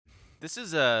This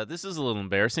is a little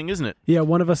embarrassing, isn't it? Yeah,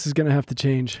 one of us is gonna have to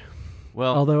change.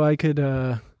 Well, Although I could,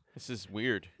 this is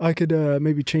weird.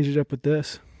 maybe change it up with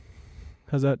this.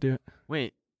 How's that do it?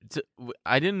 Wait,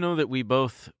 I didn't know that we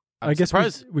both. I guess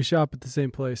surprised. we shop at the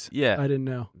same place. Yeah, I didn't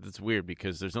know. That's weird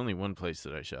because there's only one place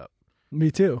that I shop.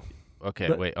 Me too. Okay,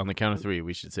 But- wait. On the count of three,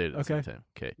 we should say it at the same Okay. time.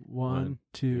 Okay. 1,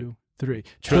 2, 3.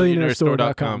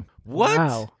 TrillionaireStore.com. What?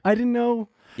 Wow. I didn't know.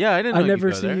 Yeah, I didn't know I never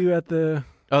you'd go see there. you at the.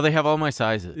 Oh, they have all my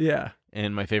sizes Yeah.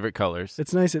 and my favorite colors.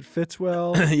 It's nice. It fits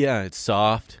well. Yeah, it's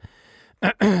soft.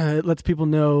 It lets people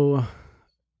know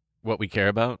What we care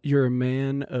about. you're a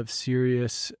man of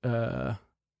serious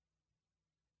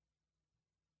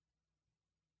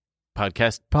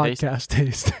Podcast taste. podcast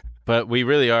taste. But we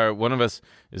really are. One of us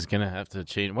is going to have to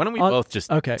change. Why don't we both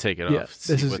just Okay. take it Yeah. off?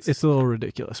 See what's- It's a little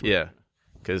ridiculous. Yeah,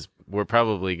 because we're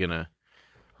probably going to.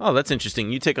 Oh, that's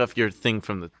interesting. You take off your thing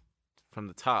from the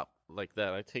top like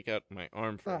that. I take out my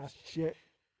arm first. Shit.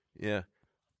 Yeah.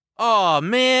 Oh,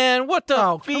 man. What the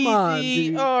Oh, come on, feezy?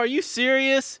 dude. Oh, are you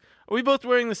serious? Are we both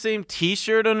wearing the same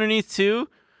T-shirt underneath, too?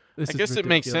 I guess it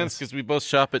makes sense because we both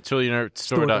shop at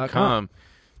TrillionaireStore.com.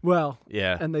 Well,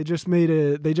 Yeah. and they just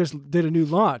did a new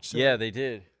launch. So. Yeah, they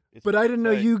did. It's But I didn't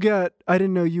know tight. I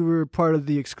didn't know you were part of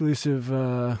the exclusive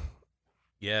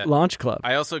Yeah. launch club.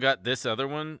 I also got this other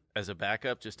one as a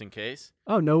backup just in case.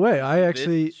 Oh, no way. I This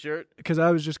actually, shirt. because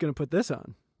I was just going to put this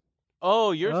on.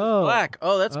 Oh, yours Oh. is black.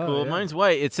 Oh, that's Oh, cool. yeah. Mine's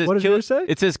white. It says What does yours say?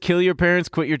 It says kill your parents,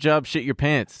 quit your job, shit your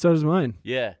pants. So does mine.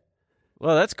 Yeah.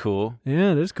 Well, that's cool.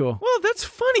 Yeah, it is cool. Well, that's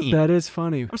funny. That is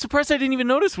funny. I'm surprised I didn't even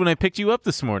notice when I picked you up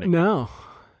this morning. No.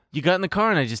 You got in the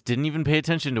car and I just didn't even pay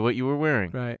attention to what you were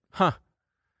wearing. Right. Huh.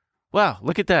 Wow,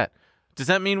 look at that. Does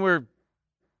that mean we're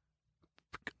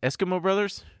Eskimo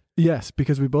brothers? Yes,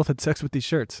 because we both had sex with these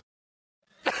shirts.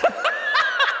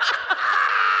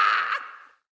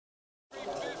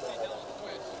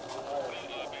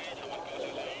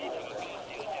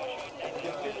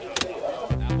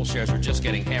 Apple shares were just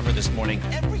getting hammered this morning.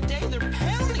 Every day they're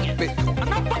pounding it. I'm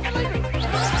not fucking leaving.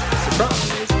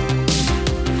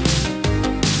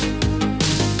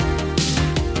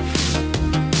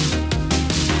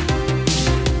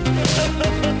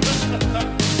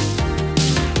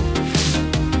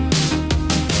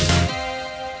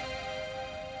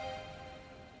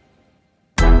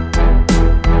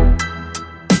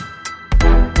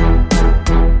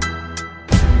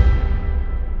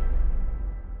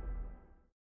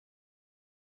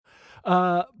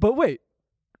 But wait,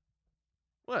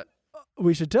 What?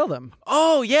 we should tell them.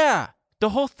 Oh, yeah. The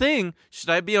whole thing. Should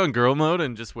I be on girl mode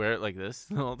and just wear it like this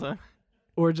the whole time?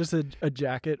 Or just a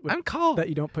jacket with, I'm cold. that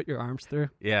you don't put your arms through.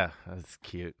 Yeah, that's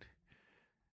cute.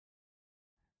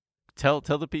 Tell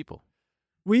the people.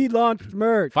 We launched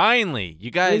merch. Finally, you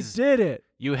We guys, did it.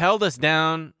 you held us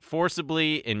down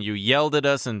forcibly and you yelled at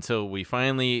us until we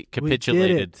finally We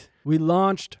capitulated. did it. We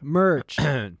launched merch.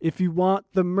 If you want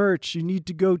the merch, you need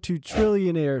to go to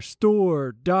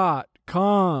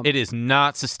TrillionaireStore.com. It is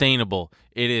not sustainable.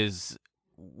 It is.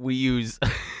 We use.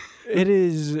 It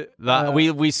is.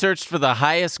 we searched for the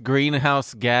highest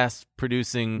greenhouse gas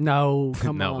producing. No,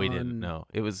 come no, on. we didn't. No,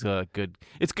 it was good.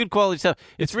 It's good quality stuff.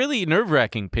 It's really nerve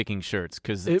wracking picking shirts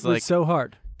because It it's was like so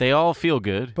hard. they all feel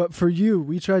good. But for you,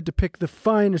 we tried to pick the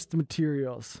finest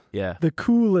materials, Yeah, the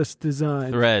coolest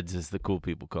designs. threads as the cool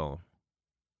people call them.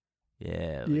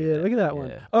 Yeah. Yeah, look at that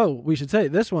one. Yeah. Oh, we should say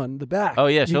this one, the back. Oh,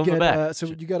 yeah, You show 'em the get, back. So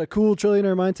you got a cool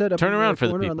trillionaire mindset up Turn in around the for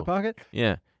the corner on the people. pocket.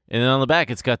 Yeah. And then on the back,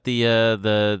 it's got the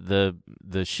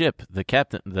ship, the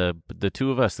captain, the two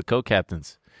of us, the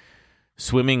co-captains,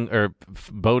 swimming or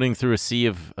boating through a sea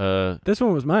of. This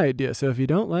one was my idea, so if you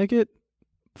don't like it,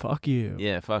 fuck you.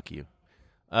 Yeah, fuck you.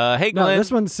 Hey, No, Glenn. this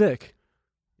one's sick.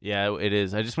 Yeah, it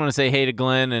is. I just want to say hey to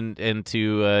Glenn and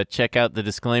to check out the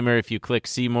disclaimer. If you click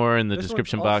see more in the This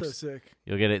description one's also box, sick.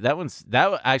 you'll get it.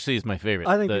 That actually is my favorite.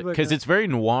 I think people are because gonna- it's very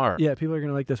noir. Yeah, people are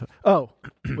gonna like this one. Oh,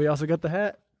 we also got the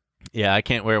hat. Yeah, I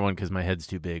can't wear one because my head's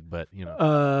too big, but you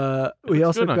know. We looks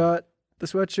also good on you. got the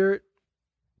sweatshirt.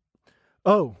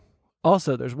 Oh,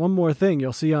 also, there's one more thing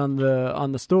you'll see on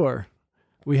the store.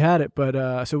 We had it,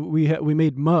 but so we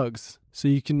made mugs, so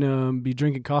you can be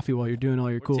drinking coffee while you're doing all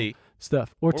your Or cool tea.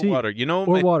 stuff, or tea, water. You know,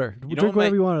 or my- water. you know Drink what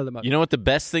whatever my- you want out of the mug. You know what the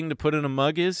best thing to put in a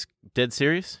mug is? Dead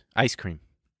serious? Ice cream.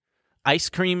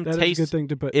 Ice cream that is a tastes. good thing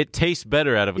to put. It tastes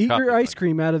better out of a Eat coffee your ice mug.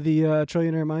 cream out of the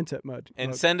Trillionaire Mindset mug. And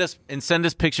mug. send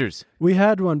us pictures. We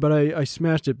had one, but I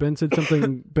smashed it. Ben said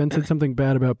something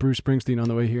bad about Bruce Springsteen on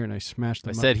the way here, and I smashed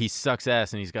the I mug. said he sucks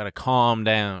ass and he's got to calm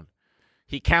down.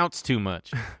 He counts too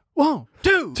much. 1,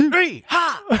 2, 3,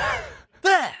 ha!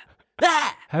 There!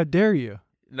 There! How dare you?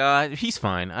 No, he's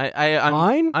fine.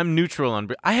 Fine? I'm neutral on.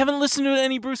 I haven't listened to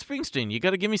any Bruce Springsteen. You got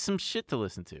to give me some shit to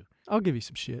listen to. I'll give you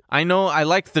some shit. I know. I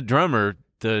like the drummer,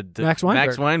 the Max Weinberg.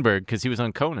 Max Weinberg, because he was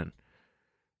on Conan.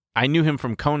 I knew him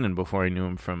from Conan before I knew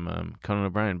him from Conan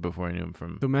O'Brien. Before I knew him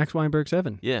from So Max Weinberg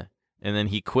 7. yeah. And then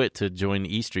he quit to join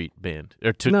the E Street Band,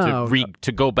 or No.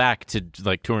 to go back to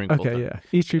like touring. full Okay, time. yeah.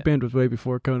 E Street Band was way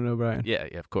before Conan O'Brien. Yeah,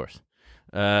 of course.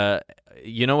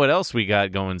 You know what else we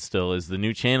got going still is the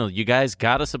new channel. You guys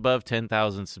got us above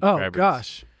 10,000 subscribers. Oh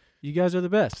gosh, you guys are the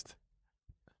best.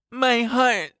 My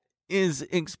heart is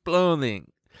exploding.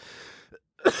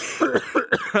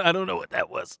 I don't know what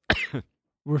that was.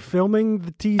 We're filming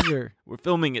the teaser. We're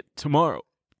filming it tomorrow.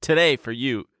 Today for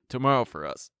you, tomorrow for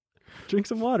us. Drink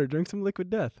some water. Drink some liquid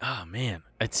death. Oh man,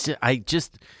 it's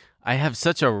I have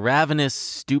such a ravenous,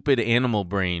 stupid animal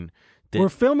brain. We're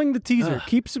filming the teaser.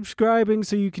 Keep subscribing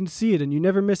so you can see it and you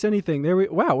never miss anything.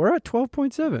 Wow, we're at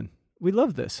 12.7. We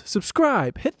love this.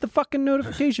 Subscribe. Hit the fucking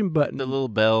notification button. The little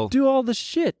bell. Do all the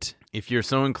shit. If you're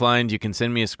so inclined, you can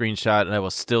send me a screenshot, and I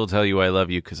will still tell you I love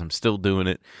you because I'm still doing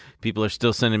it. People are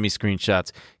still sending me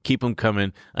screenshots. Keep them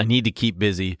coming. I need to keep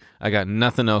busy. I got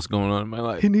nothing else going on in my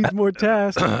life. He needs more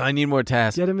tasks. I need more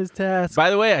tasks. Get him his tasks. By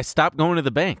the way, I stopped going to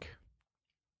the bank.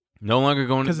 No longer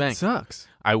going to the Because it bank. sucks.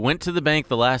 I went to the bank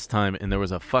the last time, and there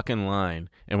was a fucking line.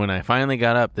 And when I finally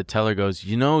got up, the teller goes,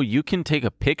 you can take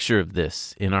a picture of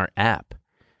this in our app.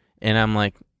 And I'm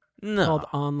like, no. Called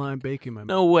online baking, my man.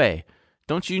 No way.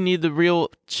 Don't you need the real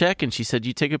check? And she said,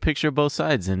 you take a picture of both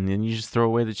sides, and then you just throw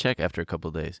away the check after a couple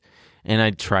of days. And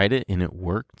I tried it, and it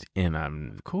worked. And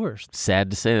I'm Of course. sad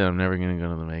to say that I'm never going to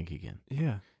go to the bank again.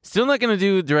 Yeah. Still not going to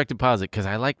do direct deposit because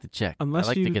I like the check. I Unless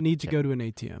like you to get need the to check. go to an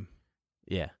ATM.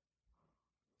 Yeah.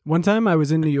 One time I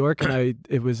was in New York and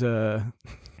it was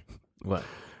What?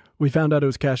 we found out it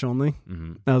was cash only.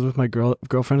 Mm-hmm. I was with my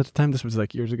girlfriend at the time. This was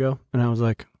like years ago, and I was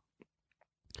like,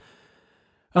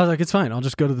 it's fine. I'll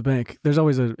just go to the bank. There's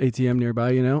always an ATM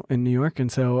nearby, in New York.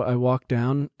 And so I walked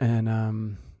down,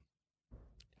 and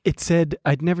it said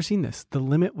I'd never seen this. The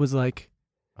limit was like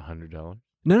 $100?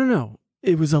 no.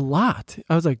 It was a lot.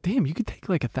 I was like, damn, you could take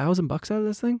like $1,000 out of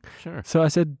this thing. Sure. So I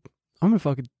said, I'm gonna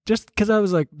fucking, just because I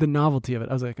was like the novelty of it.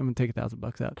 I was like, I'm gonna take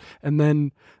 $1,000 out, and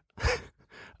then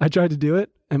I tried to do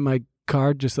it, and my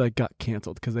card just like got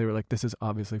canceled because they were like, this is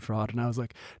obviously fraud, and I was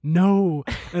like, no,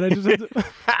 and I just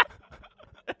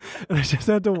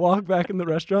had to walk back in the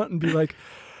restaurant and be like,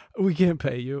 we can't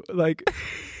pay you. Like,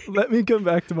 let me come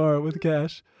back tomorrow with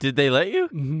cash. Did they let you?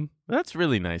 Mm-hmm. That's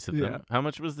really nice of Yeah. them. How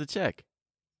much was the check?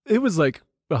 It was like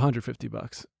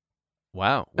 $150.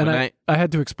 Wow. And I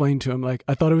had to explain to him, like,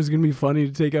 I thought it was going to be funny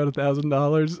to take out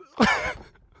 $1,000.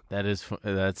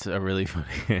 That's a really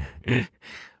funny.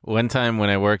 One time when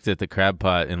I worked at the Crab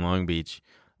Pot in Long Beach,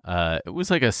 it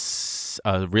was like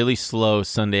a really slow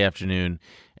Sunday afternoon,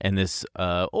 and this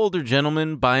older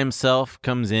gentleman by himself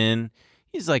comes in.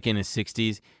 He's like in his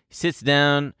 60s. He sits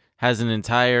down, has an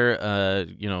entire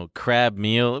crab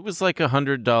meal. It was like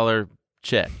 $100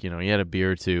 check. He had a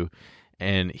beer or two.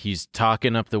 And he's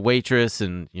talking up the waitress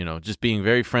and, just being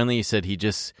very friendly. He said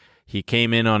he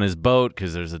came in on his boat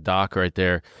because there's a dock right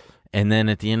there. And then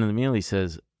at the end of the meal, he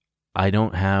says, I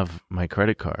don't have my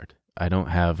credit card. I don't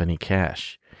have any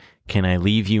cash. Can I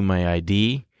leave you my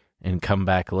ID and come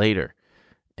back later?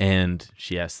 And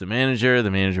she asked the manager.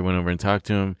 The manager went over and talked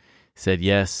to him, said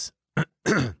yes.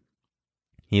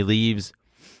 He leaves.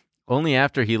 Only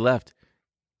after he left,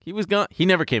 he was gone. He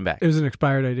never came back. It was an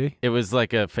expired ID. It was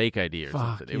like a fake ID or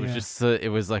Fuck, something. It was yeah. just,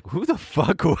 it was like, who the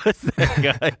fuck was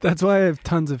that guy? That's why I have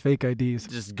tons of fake IDs.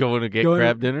 Just going to get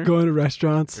crab dinner? Going to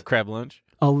restaurants. Or crab lunch?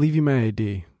 I'll leave you my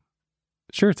ID.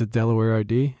 Sure, it's a Delaware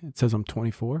ID. It says I'm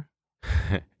 24.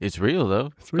 It's real,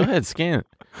 though. It's real. Go ahead, scan it.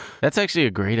 That's actually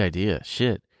a great idea.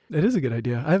 Shit. It is a good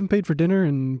idea. I haven't paid for dinner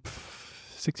in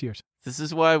 6 years. This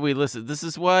is why we listen. This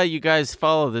is why you guys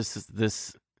follow this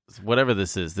whatever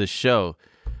this is, this show.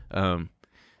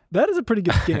 That is a pretty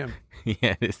good scam.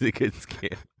 Yeah, it's a good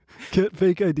scam. Get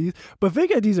fake IDs. But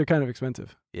fake IDs are kind of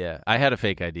expensive. Yeah, I had a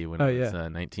fake ID when I was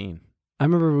 19. I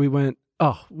remember we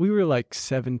were like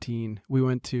 17. We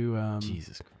went to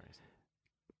Jesus Christ.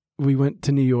 We went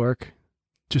to New York,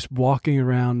 just walking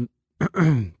around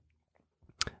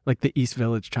like the East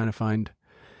Village trying to find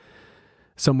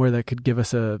somewhere that could give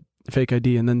us a fake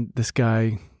ID. And then this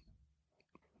guy,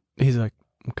 he's like,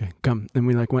 okay, come. And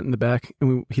we like went in the back,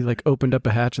 and he like opened up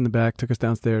a hatch in the back, took us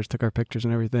downstairs, took our pictures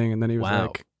and everything. And then he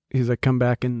was like, come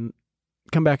back in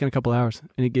a couple hours.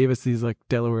 And he gave us these like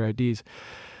Delaware IDs,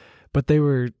 but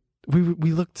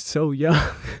we looked so young.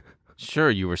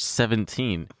 Sure, you were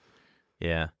 17.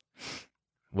 Yeah.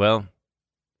 Well,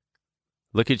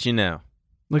 look at you now.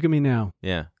 Look at me now.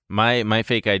 Yeah. My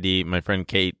fake ID, my friend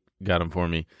Kate got them for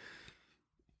me.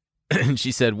 And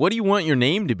she said, "What do you want your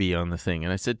name to be on the thing?"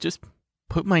 And I said, "Just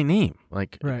put my name.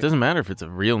 Like, Right. It doesn't matter if it's a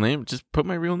real name. Just put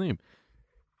my real name."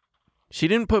 She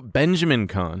didn't put Benjamin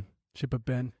Kahn. She put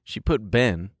Ben. She put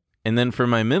Ben. And then for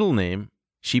my middle name,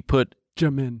 she put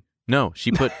Jamin. no.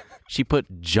 She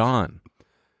put John.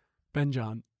 Ben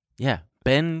John. Yeah,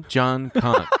 Ben John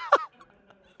Kahn.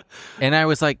 And I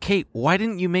was like, "Kate, why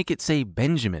didn't you make it say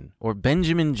Benjamin or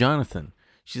Benjamin Jonathan?"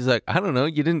 She's like, "I don't know.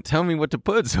 You didn't tell me what to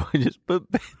put, so I just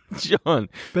put Ben John."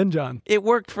 Ben John. It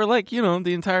worked for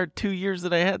the entire 2 years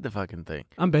that I had the fucking thing.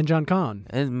 I'm Ben John Kahn.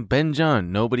 And Ben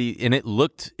John, nobody, and it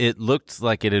looked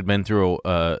like it had been through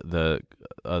the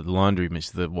laundry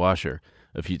machine, the washer.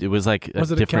 It was like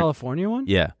Was it a California one?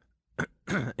 Yeah,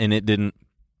 and it didn't.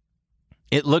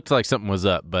 It looked like something was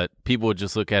up, but people would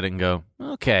just look at it and go,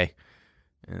 "Okay,"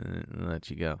 and let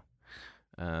you go.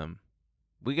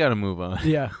 We got to move on.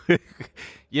 Yeah.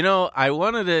 I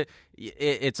wanted to.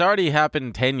 It's already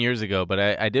happened 10 years ago, but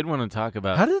I did want to talk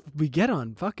about. How did we get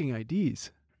on fucking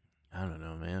IDs? I don't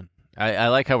know, man. I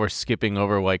like how we're skipping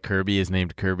over why Kirby is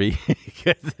named Kirby.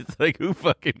 Because it's like, who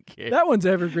fucking cares? That one's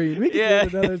evergreen. We can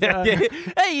do it another time.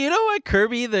 Hey, you know what?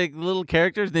 Kirby, the little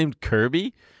character, is named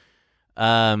Kirby.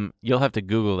 You'll have to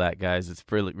Google that, guys. It's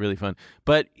really, really fun.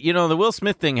 But, the Will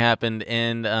Smith thing happened,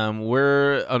 and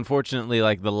we're unfortunately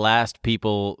like the last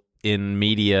people in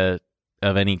media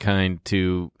of any kind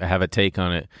to have a take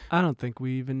on it. I don't think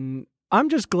we even... I'm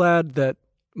just glad that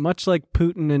much like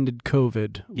Putin ended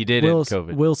COVID, He did end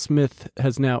COVID. Will Smith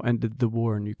has now ended the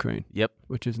war in Ukraine. Yep.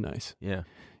 Which is nice. Yeah.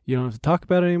 You don't have to talk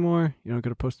about it anymore. You don't got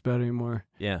to post about it anymore.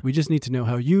 Yeah. We just need to know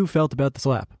how you felt about the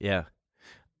slap. Yeah.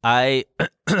 I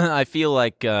feel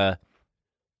like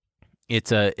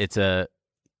it's a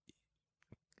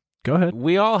Go ahead.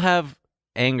 we all have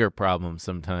anger problems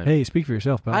sometimes. Hey, speak for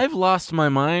yourself, pal. I've lost my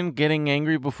mind getting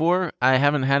angry before. I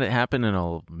haven't had it happen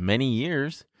in many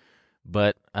years,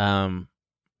 but I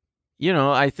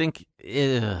think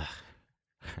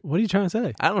What are you trying to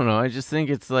say? I don't know. I just think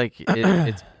it's like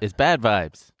it's bad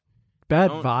vibes. Bad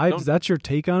Don't- vibes? don't- That's your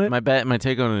take on it? My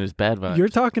take on it is bad vibes. You're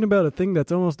talking about a thing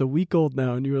that's almost a week old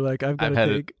now, and you were like, I've got to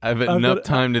take... I've had enough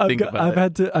time to think about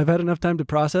it. I've had enough time to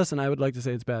process, and I would like to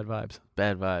say it's bad vibes.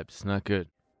 Bad vibes, not good.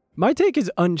 My take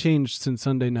is unchanged since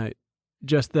Sunday night.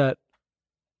 Just that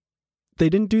they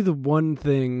didn't do the one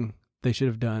thing they should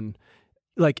have done.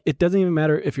 Like, it doesn't even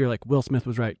matter if you're like, Will Smith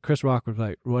was right, Chris Rock was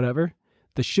right, whatever.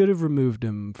 They should have removed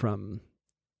him from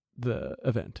the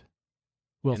event.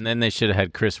 And then they should have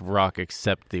had Chris Rock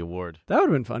accept the award. That would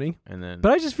have been funny. And then,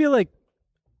 But I just feel like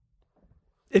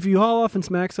if you haul off and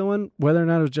smack someone, whether or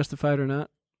not it was justified or not,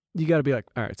 you got to be like,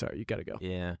 all right, sorry, you got to go.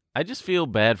 yeah, I just feel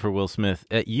bad for Will Smith.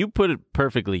 You put it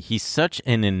perfectly. He's such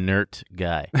an inert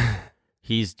guy.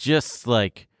 He's just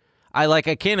like, I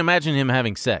can't imagine him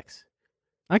having sex.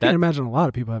 I can't imagine a lot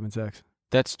of people having sex.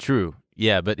 That's true.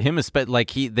 Yeah, but him,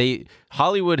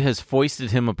 Hollywood has foisted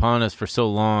him upon us for so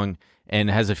long and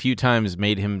has a few times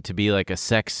made him to be like a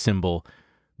sex symbol,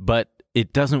 but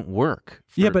it doesn't work.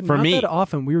 But for not me, that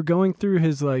often. We were going through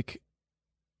his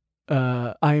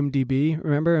IMDb,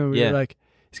 remember? And we were like,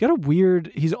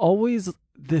 he's always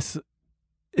this,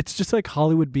 it's just like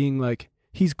Hollywood being like,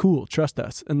 he's cool, trust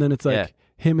us. And then it's like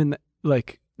him in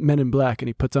Men in Black, and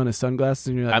he puts on his sunglasses,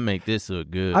 and you're like, I make this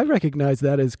look good. I recognize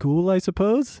that as cool, I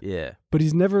suppose. Yeah. But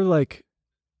he's never like...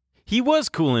 He was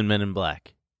cool in Men in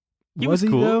Black. He was he,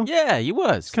 cool. though? Yeah, he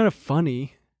was. It's kind of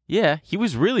funny. Yeah, he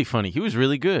was really funny. He was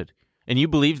really good. And you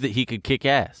believed that he could kick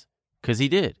ass. Because he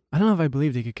did. I don't know if I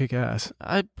believed he could kick ass.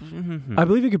 I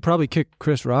believe he could probably kick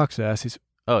Chris Rock's ass. He's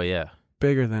Oh, yeah.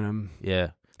 bigger than him. Yeah.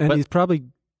 And he's probably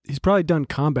done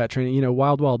combat training.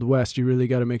 Wild Wild West, you really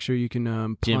got to make sure you can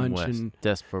punch. Jim West, and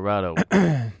Desperado.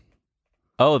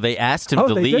 Oh, they asked him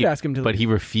to they leave. did ask him to but leave. he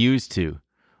refused to.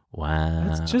 Wow.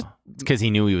 That's just... It's because he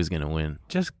knew he was going to win.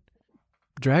 Just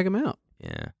drag him out.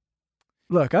 Yeah.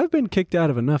 Look, I've been kicked out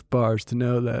of enough bars to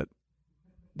know that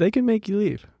they can make you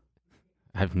leave.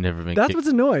 I've never been That's kicked what's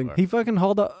annoying. out of a bar. He fucking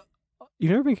hauled up.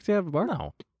 You've never been kicked out of a bar?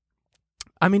 No.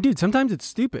 I mean, dude, sometimes it's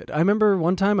stupid. I remember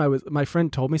one time my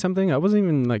friend told me something. I wasn't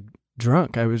even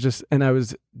drunk. I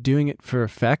was doing it for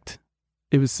effect.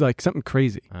 It was something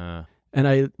crazy. And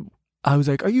I was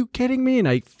like, are you kidding me? And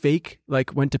I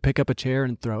went to pick up a chair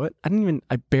and throw it.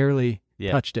 I barely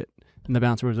touched it. And the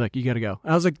bouncer was like, you got to go.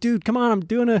 And I was like, dude, come on. I'm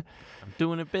doing a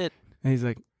bit. And he's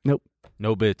like, nope.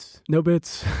 No bits. No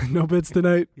bits. No bits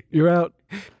tonight. You're out.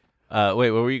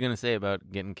 Wait, what were you going to say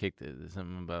about getting kicked?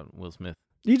 Something about Will Smith.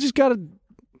 You just got to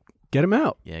get him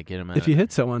out. Yeah, get him out. If you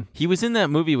hit someone. He was in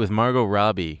that movie with Margot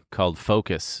Robbie called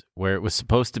Focus, where it was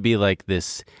supposed to be like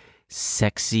this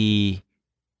sexy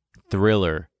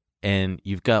thriller, and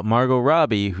you've got Margot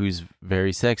Robbie, who's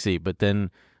very sexy, but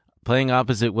then playing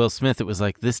opposite Will Smith, it was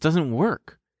like, this doesn't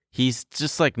work. He's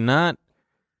just like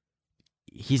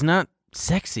he's not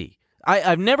sexy.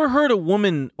 I've never heard a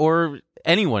woman or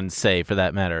anyone say, for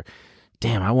that matter,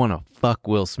 damn, I want to fuck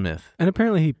Will Smith. And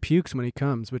apparently he pukes when he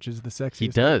comes, which is the sexiest He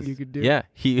does. thing you could do. Yeah,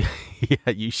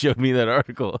 you showed me that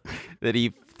article that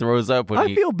he throws up when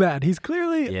I feel bad. He's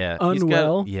clearly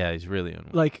unwell. He's really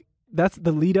unwell. Like, that's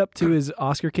the lead up to his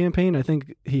Oscar campaign. I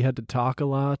think he had to talk a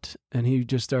lot, and he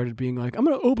just started being like, I'm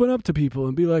going to open up to people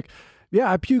and be like,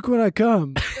 yeah, I puke when I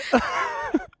come.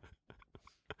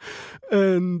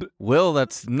 And Will,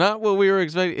 that's not what we were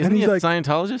expecting. Isn't he a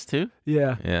Scientologist too?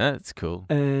 Yeah. Yeah, that's cool.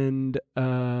 And,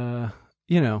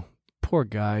 poor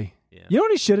guy. Yeah. You know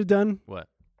what he should have done? What?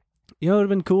 You know what would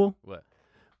have been cool? What?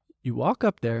 You walk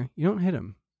up there, you don't hit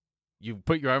him. You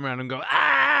put your arm around him and go,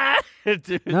 ah!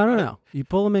 Dude. No. You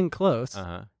pull him in close,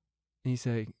 Uh-huh. and you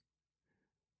say,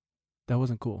 that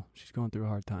wasn't cool. She's going through a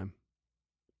hard time.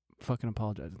 Fucking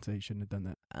apologize and say you shouldn't have done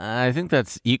that. I think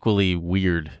that's equally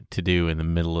weird to do in the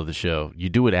middle of the show. You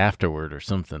do it afterward or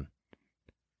something.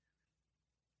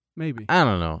 Maybe. I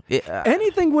don't know.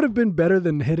 Anything would have been better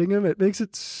than hitting him. It makes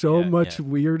it so much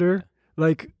weirder. Yeah.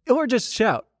 Like, or just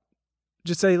shout.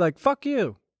 Just say, like, fuck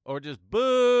you. Or just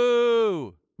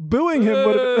boo. Booing him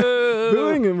would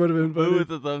have been boo with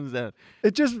the thumbs down.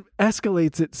 It just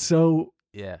escalates it so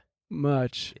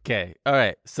much. Okay. All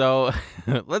right. So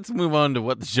let's move on to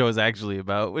what the show is actually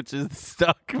about, which is the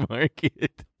stock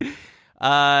market.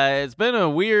 It's been a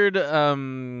weird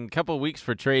couple of weeks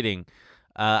for trading.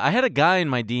 I had a guy in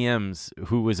my DMs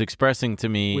who was expressing to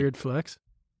me... Weird flex?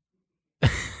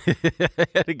 I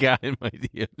had a guy in my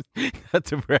DMs, not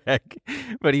to brag,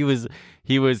 but he was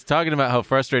talking about how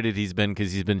frustrated he's been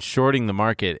because he's been shorting the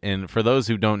market. And for those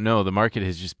who don't know, the market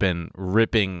has just been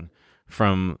ripping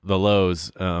from the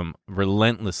lows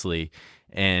relentlessly.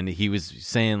 And he was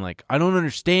saying, like, I don't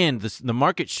understand. The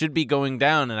market should be going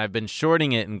down, and I've been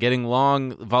shorting it and getting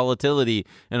long volatility,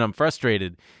 and I'm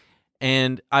frustrated.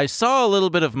 And I saw a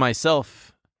little bit of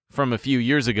myself from a few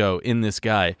years ago in this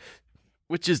guy,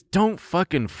 which is don't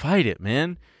fucking fight it,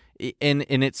 man. And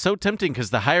it's so tempting because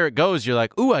the higher it goes, you're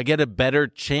like, ooh, I get a better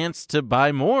chance to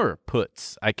buy more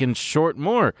puts. I can short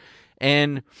more.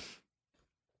 And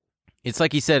it's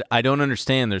like he said, I don't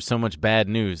understand. There's so much bad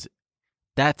news.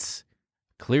 That's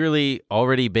clearly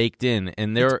already baked in.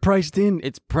 And it's priced in.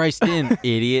 It's priced in,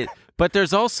 idiot. But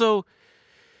there's also...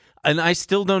 And I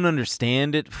still don't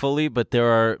understand it fully, but there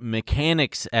are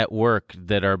mechanics at work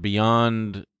that are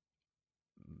beyond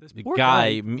the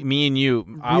guy, me and you.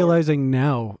 Realizing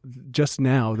just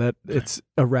now, that it's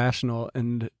irrational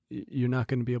and you're not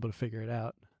going to be able to figure it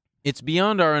out. It's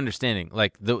beyond our understanding.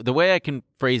 Like, the way I can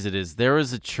phrase it is there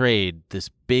was a trade, this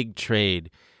big trade,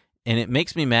 and it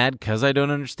makes me mad because I don't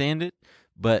understand it.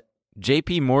 But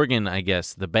JP Morgan, I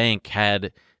guess, the bank,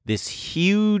 had this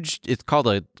huge, it's called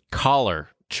a collar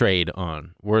trade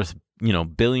on worth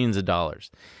billions of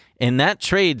dollars, and that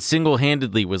trade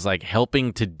single-handedly was like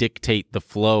helping to dictate the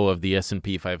flow of the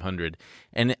S&P 500.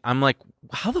 And I'm like,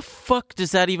 how the fuck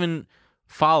does that even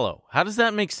follow? How does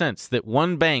that make sense that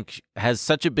one bank has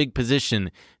such a big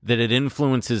position that it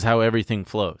influences how everything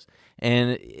flows?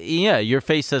 And yeah, your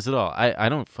face says it all. I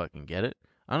don't fucking get it.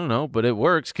 I don't know, but it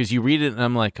works because you read it and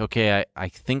I'm like, okay, I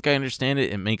think I understand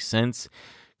it. It makes sense.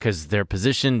 Because their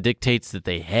position dictates that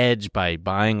they hedge by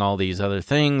buying all these other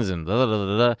things and blah, blah,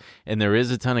 blah, blah. And there is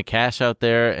a ton of cash out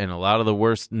there, and a lot of the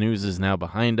worst news is now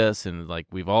behind us, and like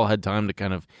we've all had time to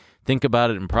kind of think about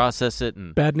it and process it.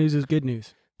 And bad news is good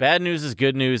news. Bad news is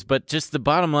good news, but just the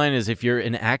bottom line is if you're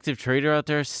an active trader out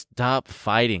there, stop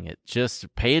fighting it. Just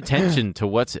pay attention to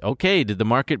what's okay. Did the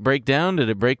market break down? Did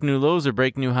it break new lows or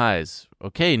break new highs?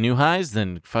 Okay, new highs,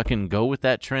 then fucking go with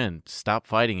that trend. Stop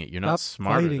fighting it. You're not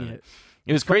smarter than it.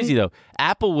 It was crazy, though.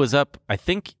 Apple was up, I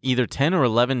think, either 10 or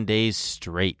 11 days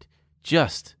straight.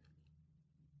 Just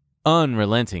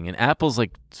unrelenting. And Apple's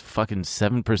like fucking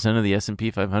 7% of the S&P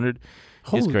 500.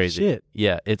 It's crazy. Shit.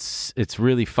 Yeah, it's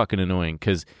really fucking annoying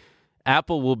because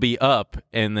Apple will be up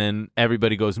and then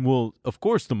everybody goes, well, of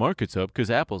course the market's up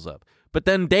because Apple's up. But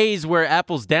then days where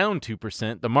Apple's down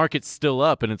 2%, the market's still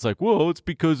up. And it's like, whoa, it's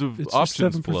because of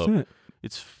options flow.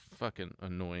 It's fucking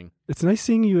annoying. It's nice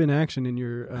seeing you in action in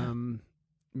your...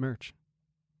 merch.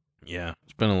 Yeah,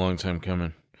 it's been a long time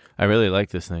coming. I really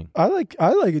like this thing. I like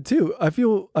it too.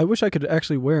 I wish I could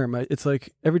actually wear them. It's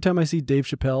like every time I see Dave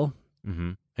Chappelle,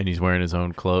 and he's wearing his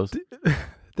own clothes.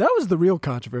 That was the real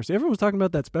controversy. Everyone was talking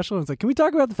about that special, and it's like, can we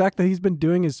talk about the fact that he's been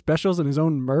doing his specials and his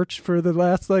own merch for the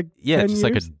last 10 just years?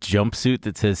 like a jumpsuit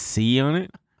that says C on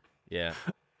it. Yeah.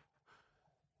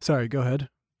 Sorry, go ahead.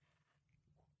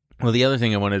 Well, the other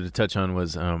thing I wanted to touch on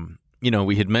was,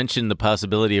 we had mentioned the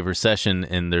possibility of recession,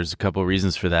 and there's a couple of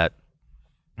reasons for that,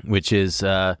 which is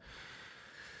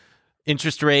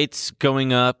interest rates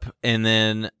going up, and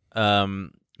then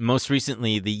most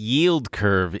recently the yield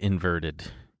curve inverted.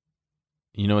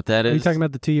 You know what that is? Are you talking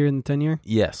about the 2-year and the 10-year?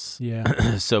 Yes.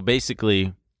 Yeah. So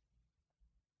basically,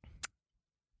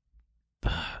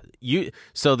 the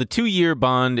 2-year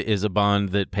bond is a bond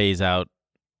that pays out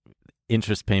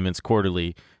interest payments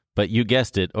quarterly, but you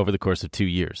guessed it, over the course of 2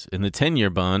 years. And the 10-year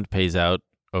bond pays out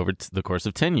over the course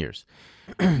of 10 years.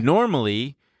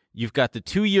 Normally, you've got the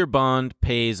 2-year bond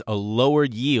pays a lower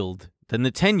yield than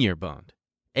the 10-year bond,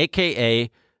 a.k.a.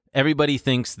 everybody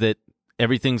thinks that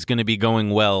everything's going to be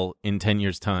going well in 10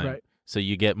 years' time. Right. So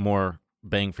you get more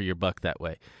bang for your buck that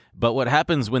way. But what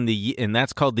happens and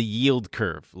that's called the yield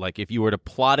curve. Like if you were to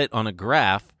plot it on a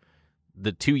graph,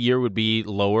 the 2-year would be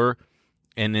lower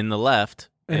and in the left.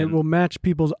 And it will match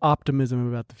people's optimism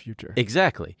about the future.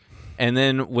 Exactly. And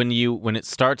then when it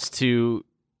starts to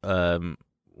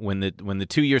when the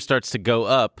 2-year starts to go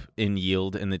up in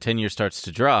yield and the 10-year starts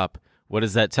to drop, what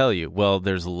does that tell you? Well,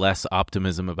 there's less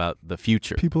optimism about the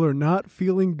future. People are not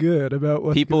feeling good about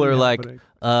what people are like,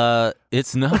 happening.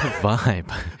 It's not a vibe.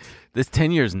 This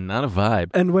 10-year is not a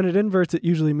vibe. And when it inverts, it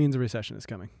usually means a recession is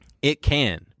coming. It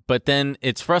can, but then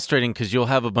it's frustrating because you'll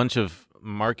have a bunch of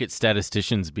market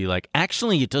statisticians be like,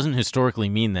 actually, it doesn't historically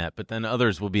mean that. But then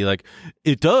others will be like,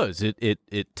 it does.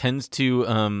 It tends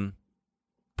to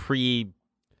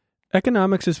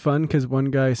Economics is fun because one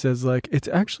guy says, like, it's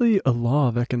actually a law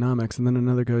of economics. And then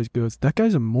another guy goes, that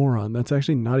guy's a moron. That's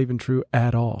actually not even true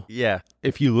at all. Yeah.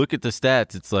 If you look at the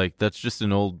stats, it's like, that's just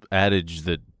an old adage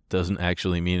that doesn't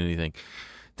actually mean anything.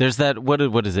 There's that, what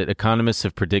is it? Economists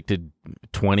have predicted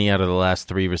 20 out of the last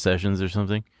 3 recessions or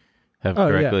something.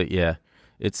 Correctly? Yeah.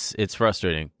 It's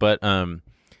frustrating. But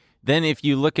then if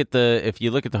you look at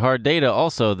the hard data,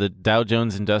 also the Dow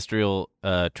Jones Industrial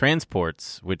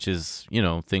Transports, which is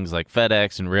things like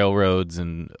FedEx and railroads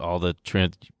and all the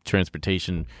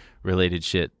transportation related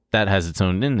shit, that has its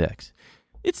own index.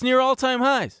 It's near all-time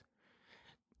highs.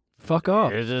 Fuck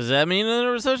off. Does that mean that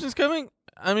a recession's coming?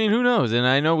 I mean, who knows? And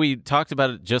I know we talked about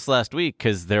it just last week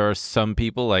because there are some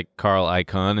people like Carl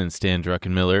Icahn and Stan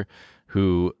Druckenmiller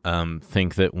who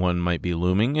think that one might be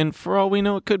looming, and for all we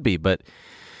know, it could be. But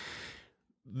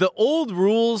the old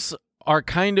rules are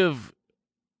kind of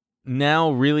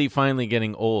now really finally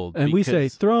getting old. And we say,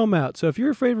 throw them out. So if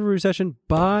you're afraid of a recession,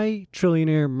 buy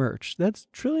Trillionaire merch. That's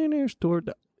Trillionaire.store.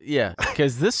 Yeah,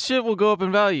 because this shit will go up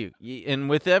in value. And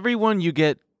with everyone, you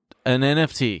get an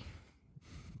NFT.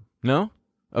 No?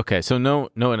 Okay, so no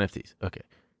NFTs. Okay.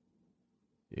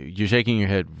 You're shaking your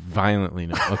head violently.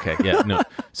 No. Okay, yeah, no.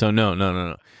 So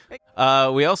no.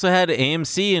 We also had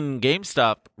AMC and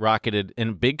GameStop rocketed,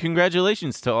 and big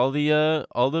congratulations to all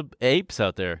the apes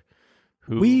out there.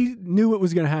 We knew it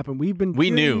was going to happen. We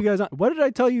knew you guys on. What did I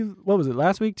tell you? What was it,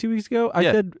 last week, 2 weeks ago? I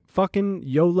said fucking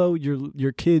YOLO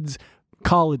your kids'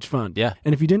 college fund. Yeah.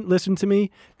 And if you didn't listen to me,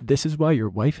 this is why your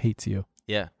wife hates you.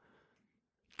 Yeah.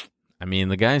 I mean,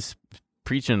 the guy's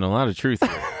preaching a lot of truth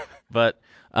here. But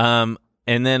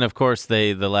and then of course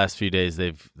the last few days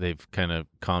they've kind of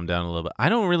calmed down a little bit. I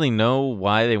don't really know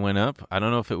why they went up. I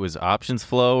don't know if it was options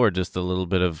flow or just a little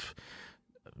bit of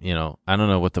I don't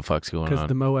know what the fuck's going on. Because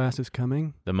the Moass is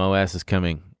coming. The Moass is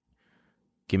coming.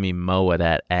 Give me Mo of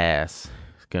that ass.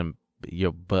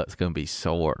 Your butt's gonna be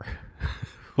sore.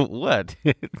 What?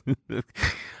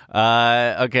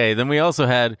 Okay, then we also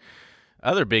had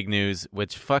other big news,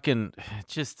 which fucking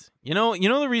just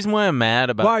the reason why I'm mad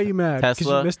about why are you mad? Tesla?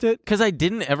 Because you missed it? Because I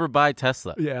didn't ever buy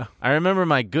Tesla. Yeah. I remember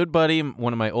my good buddy,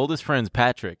 one of my oldest friends,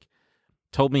 Patrick,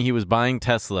 told me he was buying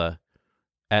Tesla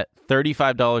at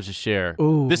 $35 a share.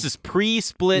 Ooh. This is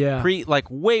pre-split,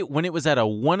 when it was at a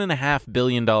 $1.5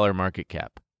 billion market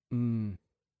cap. Mm.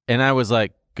 And I was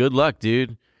like, good luck,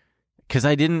 dude. Because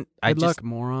Good luck,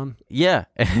 moron. Yeah.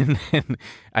 And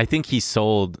I think he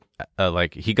sold,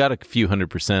 he got a few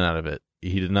 100% out of it.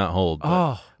 He did not hold.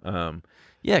 But,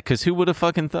 yeah, because who would have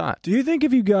fucking thought? Do you think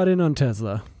if you got in on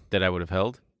Tesla That I would have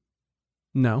held?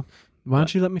 No. Why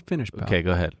don't you let me finish, pal? Okay,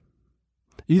 go ahead.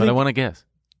 I want to guess.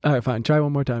 All right, fine. Try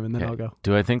one more time, and then Okay. I'll go.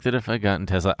 Do I think that if I got in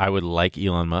Tesla, I would like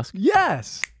Elon Musk?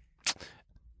 Yes.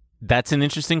 That's an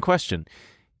interesting question.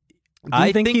 Do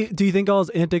you think all his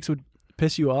antics would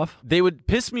piss you off? They would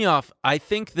piss me off. I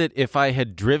think that if I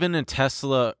had driven a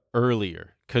Tesla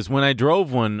earlier, because when I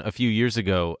drove one a few years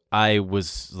ago, I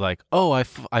was like, oh, I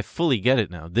fully get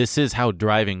it now. This is how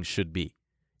driving should be.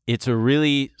 It's a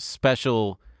really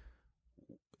special,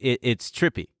 it's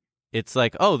trippy. It's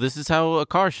like, oh, this is how a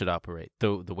car should operate.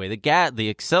 The way the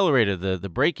accelerator, the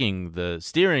braking, the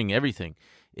steering, everything.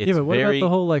 It's yeah, but what very, about the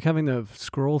whole like having to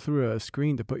scroll through a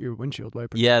screen to put your windshield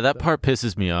wiper? Yeah, that part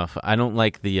pisses me off. I don't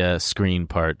like the screen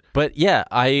part. But yeah,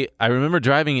 I remember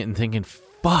driving it and thinking,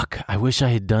 fuck, I wish I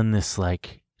had done this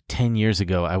like 10 years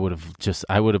ago. I would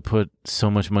have put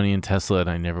so much money in Tesla and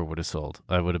I never would have sold.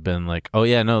 I would have been like, oh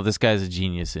yeah, no, this guy's a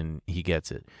genius and he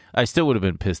gets it. I still would have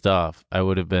been pissed off. I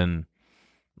would have been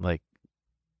like,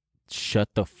 shut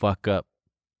the fuck up,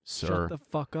 sir. Shut the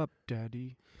fuck up,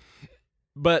 daddy.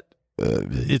 But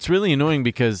it's really annoying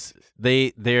because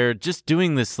they're just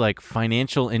doing this like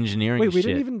financial engineering Wait, we shit.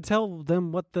 didn't even tell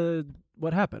them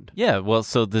what happened. Yeah, well,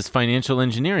 so this financial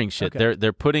engineering shit, Okay.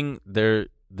 they're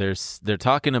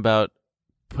talking about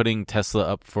putting Tesla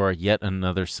up for yet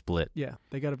another split. Yeah,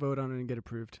 they got to vote on it and get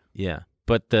approved. Yeah,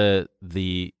 but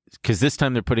because this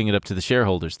time they're putting it up to the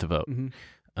shareholders to vote.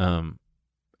 Mm-hmm.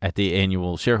 At the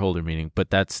annual shareholder meeting, but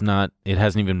it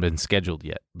hasn't even been scheduled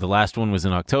yet. The last one was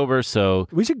in October, so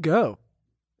We should go.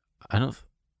 I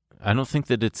don't think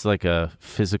that it's like a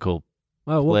physical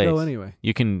Well, we'll go place. anyway.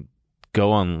 You can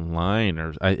go online,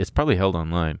 or it's probably held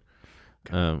online.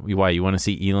 Why, you want to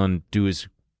see Elon do his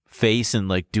face and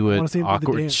like do I an wanna see him do the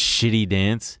awkward, dance. shitty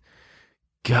dance?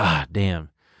 God damn.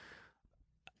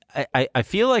 I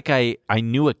feel like I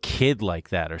knew a kid like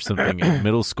that or something in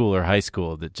middle school or high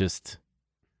school that just,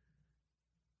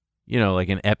 like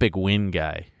an epic win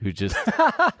guy who just,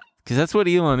 because that's what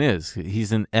Elon is.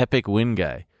 He's an epic win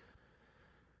guy.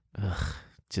 Ugh.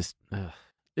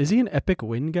 Is he an epic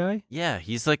win guy? Yeah,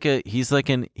 he's an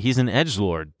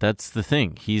edgelord. That's the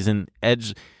thing. He's an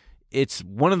edge. It's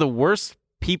one of the worst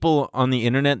people on the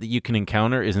internet that you can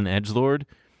encounter is an edgelord,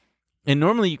 and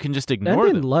normally you can just ignore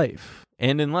And them. in life.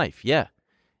 And in life, yeah.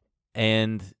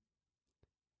 And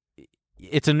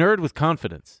it's a nerd with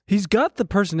confidence. He's got the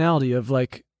personality of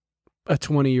like a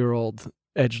 20-year-old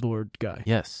edgelord guy.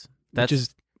 Yes,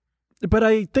 But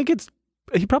I think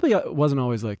he probably wasn't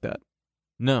always like that.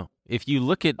 no. If you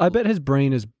look at I bet his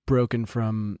brain is broken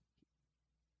from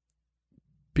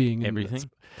being in everything.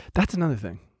 That's another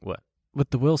thing. What?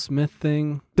 With the Will Smith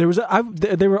thing, there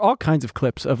were all kinds of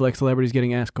clips of like celebrities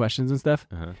getting asked questions and stuff.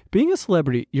 Uh-huh. Being a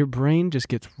celebrity, your brain just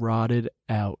gets rotted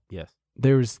out. Yes,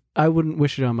 I wouldn't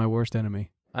wish it on my worst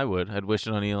enemy. I would. I'd wish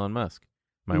it on Elon Musk,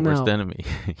 my No. worst enemy.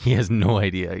 He has no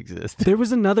idea I exist. There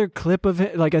was another clip of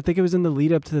it, like I think it was in the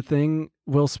lead up to the thing.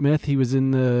 Will Smith, he was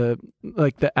in the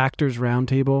actors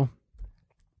roundtable.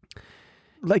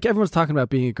 Like everyone's talking about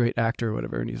being a great actor or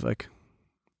whatever, and he's like,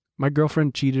 "My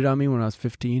girlfriend cheated on me when I was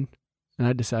 15, and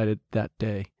I decided that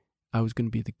day I was going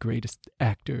to be the greatest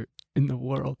actor in the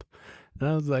world." And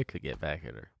I was like, To get back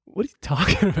at her. "What are you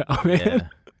talking about, man?" Yeah.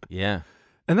 Yeah.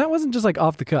 And that wasn't just like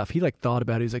off the cuff. He like thought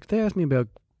about it. He's like, if they asked me about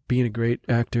being a great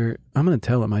actor, I'm going to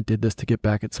tell them I did this to get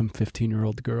back at some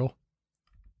 15-year-old girl.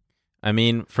 I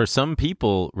mean, for some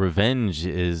people, revenge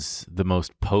is the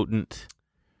most potent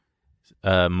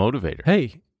motivator.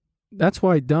 Hey, that's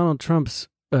why Donald Trump's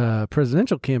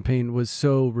presidential campaign was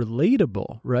so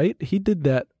relatable, right? He did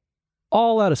that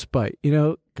all out of spite.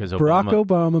 Because Barack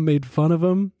Obama made fun of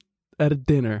him at a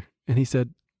dinner, and he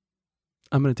said,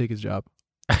 I'm going to take his job.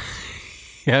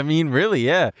 I mean, really,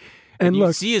 yeah. And you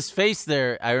look, see his face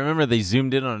there. I remember they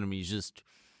zoomed in on him. He's just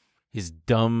his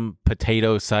dumb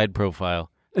potato side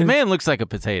profile. The And- man looks like a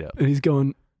potato. and he's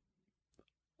going,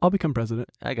 I'll become president.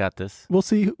 I got this. We'll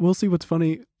see what's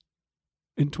funny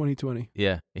in 2020.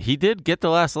 Yeah, he did get the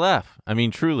last laugh. I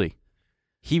mean, truly,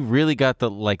 he really got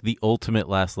the ultimate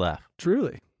last laugh.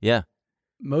 Truly. Yeah,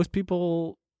 Most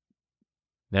people,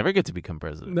 never get to become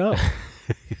president. no.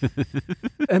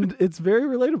 And it's very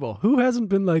relatable. Who hasn't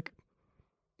been like,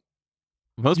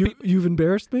 Most people. you've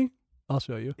embarrassed me? I'll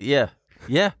show you. Yeah,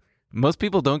 yeah. Most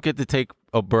people don't get to take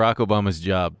Barack Obama's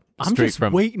job I'm straight just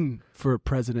from. waiting for a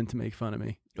president to make fun of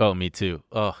me. Oh, me too.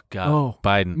 Oh God, Oh.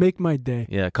 Biden. Make my day.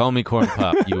 Yeah, call me corn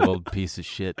pop, you old piece of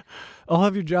shit. I'll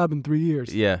have your job in 3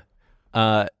 years. Yeah,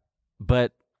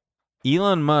 but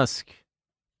Elon Musk.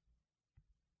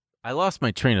 I lost my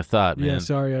train of thought, man. Yeah,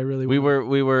 sorry, I really we were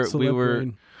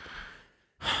Celeb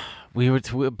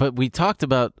brain. but we talked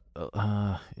about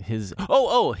his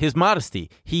his modesty.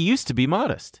 He used to be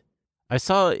modest. I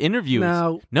saw interviews.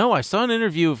 Now- No, I saw an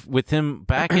interview with him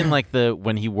back in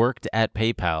when he worked at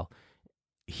PayPal.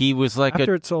 He was like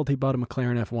After it sold, he bought a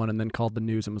McLaren F1 and then called the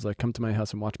news and was like, "Come to my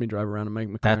house and watch me drive around in my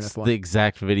McLaren that's F1." the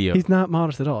exact video. He's not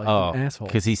modest at all. He's an asshole.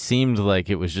 because he seemed like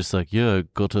it was just like, yeah,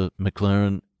 go to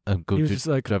McLaren and go He was to just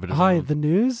like, drive it "Hi, around." the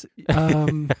news.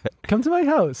 Come to my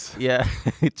house. Yeah,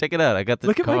 check it out. I got this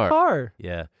Look at car. my car."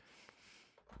 Yeah.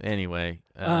 Anyway,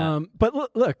 But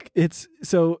look, it's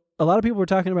so a lot of people were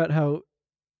talking about how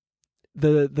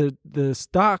the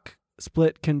stock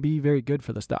split can be very good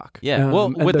for the stock. Yeah, well,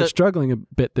 and they're struggling a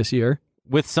bit this year.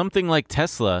 with something like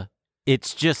Tesla,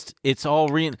 it's all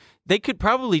they could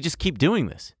probably just keep doing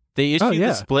this. They issue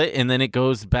the split, and then it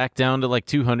goes back down to like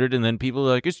 200, and then people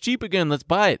are like, it's cheap again, let's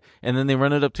buy it. And then they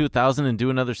run it up to 1,000 and do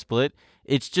another split.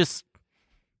 It's just...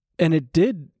 And it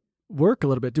did work a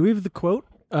little bit. Do we have the quote?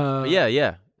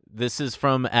 Yeah. This is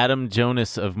from Adam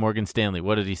Jonas of Morgan Stanley.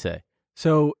 What did he say?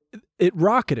 So it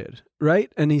rocketed,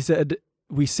 right? And he said,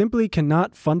 we simply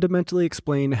cannot fundamentally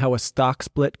explain how a stock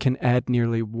split can add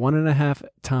nearly 1.5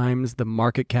 times the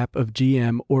market cap of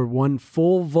GM or one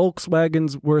full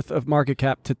Volkswagen's worth of market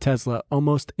cap to Tesla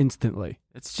almost instantly.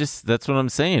 It's that's what I'm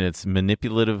saying. It's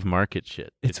manipulative market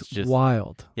shit. It's just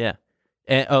wild. Yeah.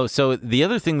 And, so the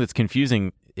other thing that's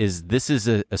confusing is this is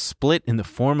a split in the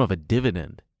form of a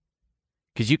dividend.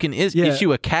 Because you can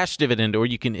issue a cash dividend or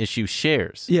you can issue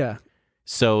shares. Yeah.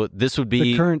 So this would be...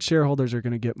 The current shareholders are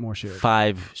going to get more shares.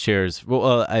 5 shares.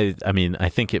 Well, I mean, I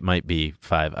think it might be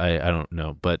 5. I don't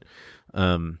know. But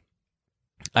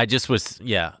I just was...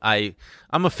 Yeah,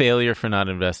 I'm a failure for not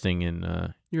investing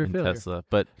in, You're a failure. Tesla.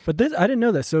 But this, I didn't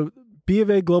know this. So B of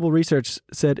A Global Research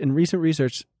said in recent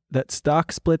research that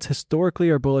stock splits historically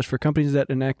are bullish for companies that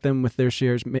enact them with their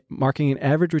shares, marking an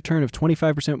average return of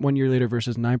 25% 1 year later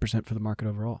versus 9% for the market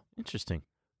overall. Interesting.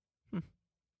 Huh.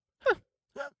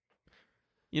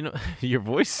 You know, your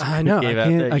voice. I know. Gave I out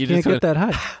can't, there. I You can't just get that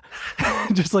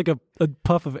high. Just like a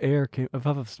puff of air, a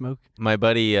puff of smoke. My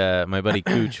buddy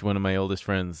Cooch, one of my oldest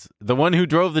friends, the one who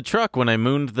drove the truck when I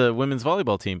mooned the women's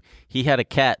volleyball team, he had a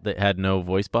cat that had no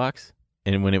voice box,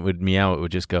 and when it would meow, it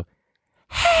would just go.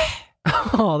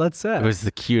 Oh, that's sad. It was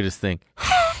the cutest thing.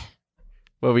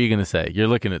 What were you gonna say? You're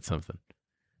looking at something.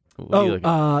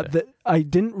 I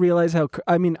didn't realize how.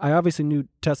 I mean, I obviously knew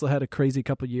Tesla had a crazy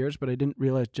couple of years, but I didn't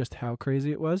realize just how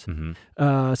crazy it was.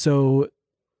 Mm-hmm. So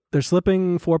they're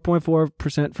slipping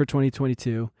 4.4% for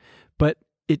 2022, but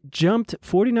it jumped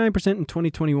 49% in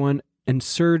 2021 and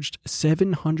surged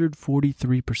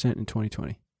 743% in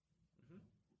 2020.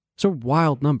 So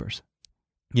wild numbers.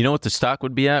 You know what the stock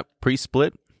would be at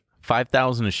pre-split?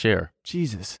 5,000 a share.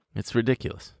 Jesus, it's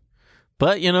ridiculous.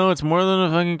 But, you know, it's more than a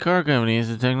fucking car company. It's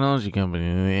a technology company.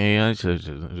 The AI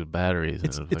the batteries.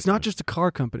 It's not just a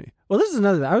car company. Well, this is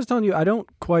another thing. I was telling you, I don't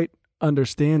quite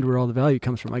understand where all the value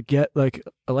comes from. I get, like,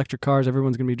 electric cars,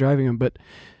 everyone's going to be driving them, but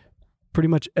pretty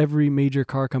much every major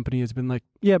car company has been like,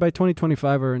 yeah, by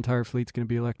 2025, our entire fleet's going to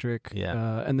be electric.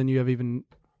 Yeah. And then you have even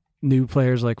new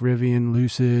players like Rivian,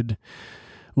 Lucid,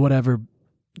 whatever,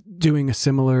 doing a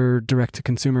similar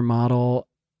direct-to-consumer model.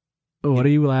 What are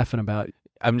you laughing about?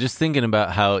 I'm just thinking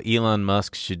about how Elon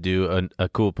Musk should do a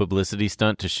cool publicity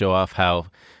stunt to show off how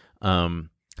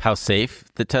safe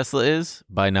the Tesla is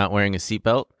by not wearing a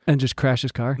seatbelt. And just crash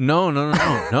his car?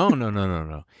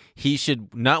 No. He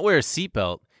should not wear a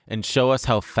seatbelt and show us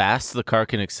how fast the car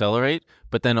can accelerate,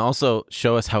 but then also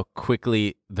show us how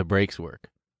quickly the brakes work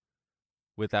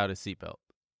without a seatbelt.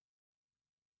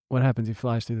 What happens? He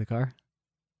flies through the car?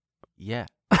 Yeah.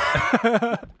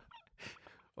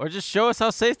 Or just show us how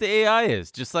safe the AI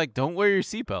is. Just like, don't wear your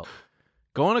seatbelt.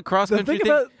 Go on a cross-country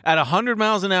thing at 100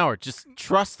 miles an hour. Just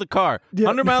trust the car.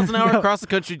 100 miles an hour across the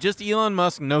country, just Elon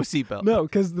Musk, no seatbelt. No,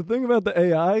 because the thing about the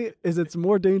AI is it's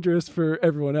more dangerous for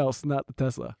everyone else, not the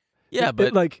Tesla. Yeah,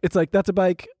 but... it's like, that's a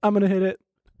bike. I'm going to hit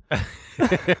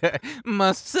it.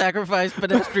 Must sacrifice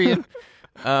pedestrian.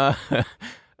 And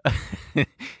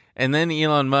then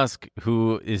Elon Musk,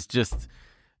 who is just...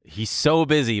 He's so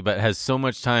busy, but has so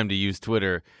much time to use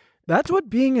Twitter. That's what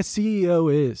being a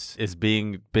CEO is. Is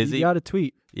being busy. You got to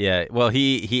tweet. Yeah. Well,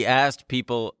 he asked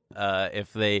people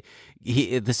if they.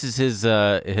 This is his.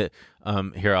 Here,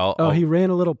 he ran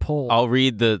a little poll. I'll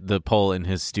read the poll in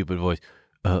his stupid voice.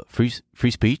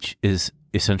 Free speech is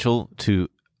essential to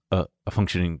a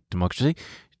functioning democracy.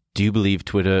 Do you believe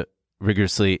Twitter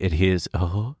rigorously adheres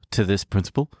to this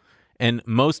principle? And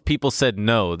most people said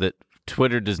no. That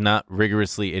Twitter does not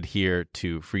rigorously adhere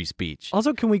to free speech.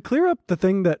 Also, can we clear up the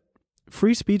thing that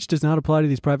free speech does not apply to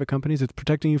these private companies? It's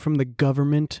protecting you from the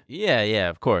government. Yeah,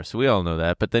 of course. We all know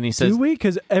that. But then he says... Do we?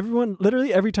 Because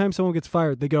literally every time someone gets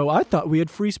fired, they go, I thought we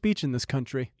had free speech in this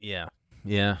country. Yeah.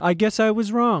 I guess I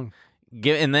was wrong.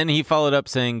 And then he followed up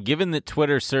saying, given that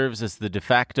Twitter serves as the de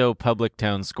facto public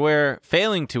town square,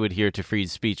 failing to adhere to free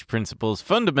speech principles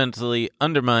fundamentally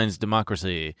undermines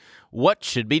democracy. What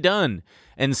should be done?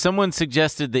 And someone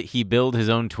suggested that he build his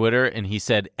own Twitter, and he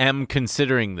said, am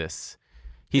considering this.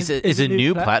 He said, is a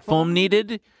new platform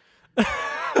needed?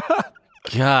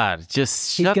 God,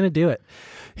 just He's going to do it.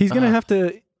 He's going to have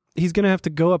to... he's going to have to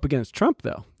go up against Trump,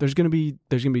 though. There's going to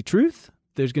be Truth.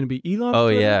 There's going to be Elon. Oh,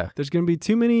 Twitter. yeah. There's going to be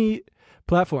too many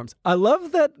platforms. I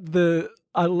love that the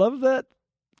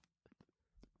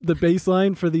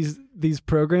baseline for these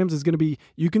programs is going to be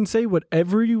you can say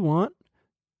whatever you want,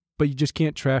 but you just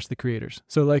can't trash the creators.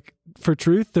 So like for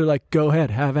Truth, they're like, go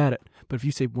ahead, have at it. But if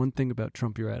you say one thing about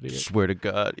Trump, you're out of here. Swear to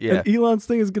God, yeah. And Elon's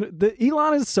thing is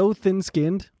Elon is so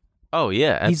thin-skinned. Oh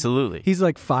yeah, absolutely. He's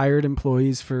like fired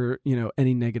employees for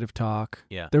any negative talk.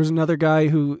 Yeah. There was another guy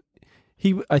who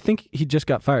I think he just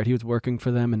got fired. He was working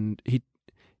for them, and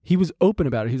he was open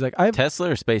about it. He was like, "I have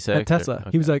Tesla or SpaceX? at Tesla."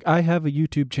 Okay. He was like, "I have a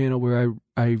YouTube channel where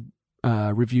I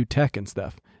review tech and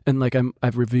stuff, and like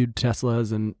I've reviewed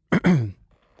Teslas and."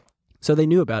 So they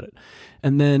knew about it.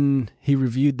 And then he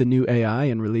reviewed the new AI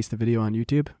and released a video on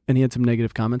YouTube, and he had some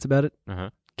negative comments about it.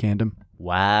 Canned him.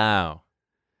 Wow.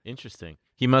 Interesting.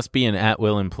 He must be an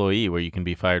at-will employee where you can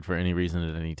be fired for any reason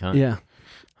at any time. Yeah.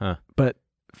 Huh. But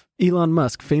Elon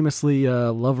Musk, famously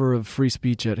lover of free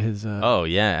speech at his... oh,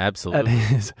 yeah, absolutely. At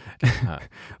his...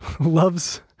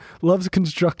 loves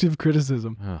constructive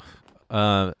criticism.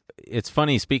 It's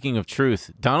funny, speaking of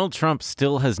Truth, Donald Trump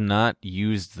still has not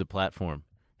used the platform.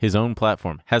 His own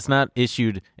platform has not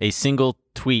issued a single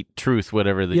tweet, Truth,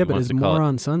 whatever that he wants to call it. Yeah, but his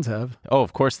moron sons have. Oh,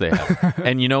 of course they have.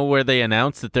 And you know where they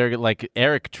announced that they're like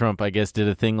Eric Trump, I guess, did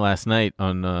a thing last night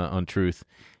on Truth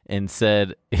and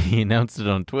said he announced it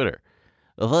on Twitter.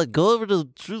 Go over to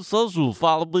Truth Social,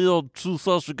 follow me on Truth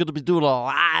Social. Going to be doing a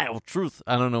live Truth.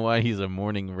 I don't know why he's a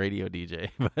morning radio DJ,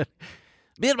 but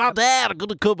me and my dad are going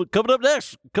to coming up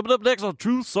next on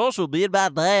Truth Social. Me and my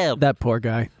dad, That poor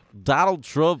guy. Donald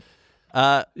Trump.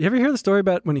 You ever hear the story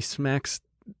about when he smacks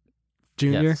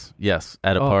Junior? Yes,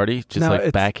 at a party, just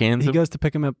like backhands He him. goes to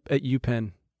pick him up at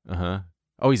UPenn.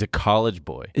 Oh, he's a college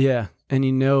boy. Yeah, and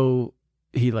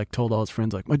he like told all his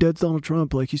friends like, my dad's Donald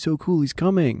Trump, like he's so cool, he's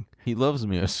coming. He loves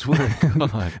me, I swear to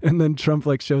God. And then Trump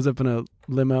like shows up in a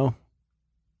limo.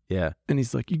 Yeah, and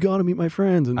he's like, you got to meet my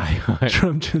friends, and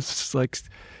Trump just like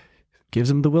gives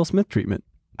him the Will Smith treatment.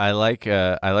 I like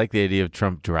the idea of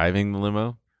Trump driving the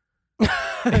limo.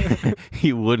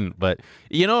 He wouldn't, but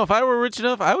if I were rich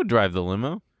enough, I would drive the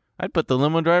limo. I'd put the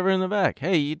limo driver in the back.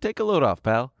 Hey, you take a load off,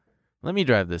 pal. Let me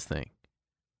drive this thing.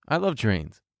 I love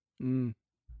trains.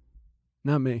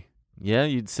 Not me. Yeah,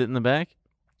 you'd sit in the back?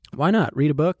 Why not? Read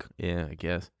a book? Yeah, I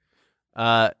guess.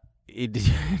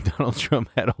 Donald Trump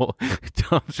hit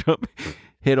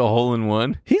a hole in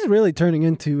one. He's really turning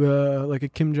into like a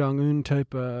Kim Jong-un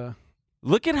type.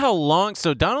 Look at how long.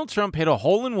 So Donald Trump hit a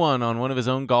hole in one on one of his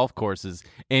own golf courses,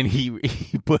 and he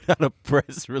put out a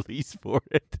press release for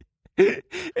it. And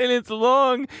it's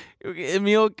long.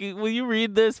 Emil, will you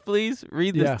read this, please?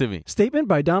 Read this to me. Statement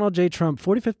by Donald J. Trump,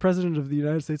 45th President of the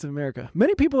United States of America.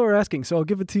 Many people are asking, so I'll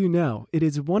give it to you now. It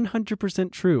is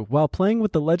 100% true. While playing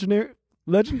with the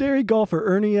legendary golfer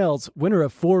Ernie Els, winner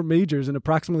of 4 majors and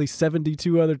approximately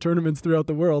 72 other tournaments throughout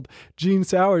the world, Gene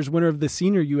Sowers, winner of the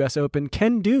Senior U.S. Open,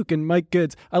 Ken Duke, and Mike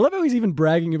Goods. I love how he's even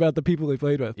bragging about the people he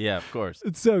played with. Yeah, of course.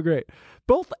 It's so great.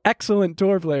 Both excellent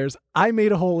tour players. I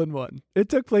made a hole in one. It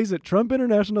took place at Trump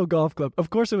International Golf Club. Of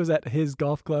course, it was at his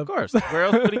golf club. Of course. Where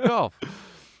else would he golf?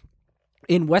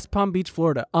 In West Palm Beach,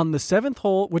 Florida. On the 7th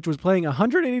hole, which was playing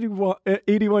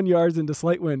 181 yards into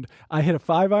slight wind, I hit a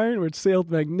 5-iron, which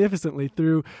sailed magnificently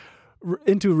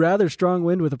into rather strong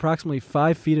wind with approximately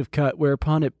 5 feet of cut,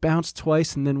 whereupon it bounced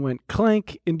twice and then went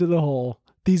clank into the hole.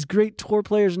 These great tour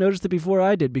players noticed it before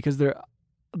I did because their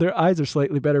eyes are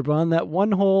slightly better, but on that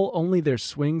one hole, only their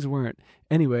swings weren't.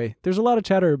 Anyway, there's a lot of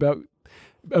chatter about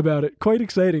it. Quite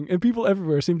exciting, and people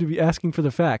everywhere seem to be asking for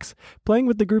the facts. Playing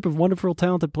with the group of wonderful,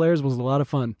 talented players was a lot of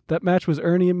fun. That match was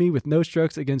Ernie and me with no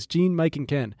strokes against Gene, Mike, and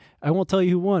Ken. I won't tell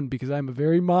you who won because I'm a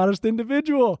very modest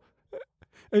individual.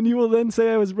 And you will then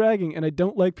say I was bragging, and I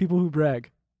don't like people who brag.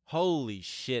 Holy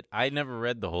shit. I never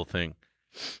read the whole thing.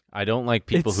 I don't like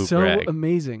people who so brag. It's so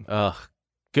amazing. Ugh.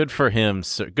 Good for him,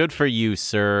 sir. Good for you,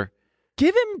 sir.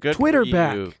 Give him Good Twitter for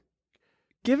back. you.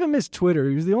 Give him his Twitter.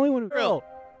 He was the only one who...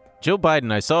 Joe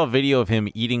Biden, I saw a video of him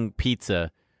eating pizza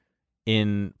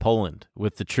in Poland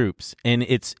with the troops. And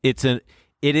it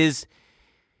is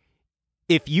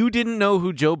if you didn't know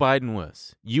who Joe Biden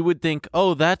was, you would think,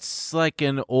 "Oh, that's like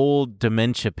an old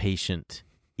dementia patient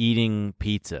eating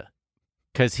pizza."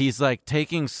 Cuz he's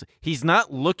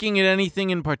not looking at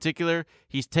anything in particular.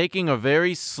 He's taking a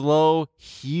very slow,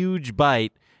 huge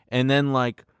bite and then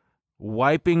like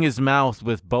wiping his mouth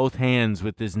with both hands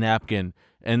with his napkin.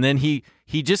 And then he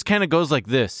just kind of goes like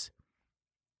this.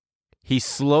 He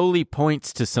slowly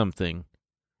points to something,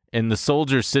 and the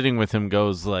soldier sitting with him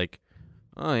goes like,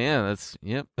 "Oh yeah,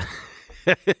 yep."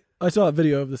 I saw a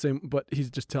video of the same, but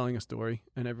he's just telling a story,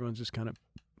 and everyone's just kind of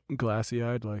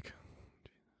glassy-eyed, like.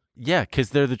 Yeah, because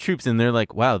they're the troops, and they're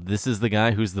like, wow, this is the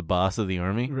guy who's the boss of the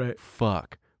army? Right.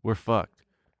 Fuck. We're fucked.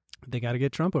 They got to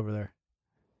get Trump over there.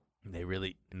 They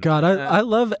really... God, I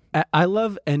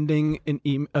love ending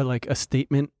like a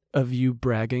statement of you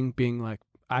bragging, being like,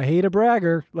 I hate a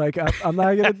bragger. Like, I'm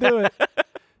not going to do it.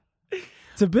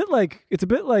 It's a bit like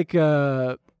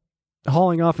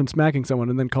hauling off and smacking someone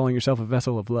and then calling yourself a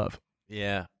vessel of love.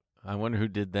 Yeah. I wonder who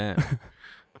did that.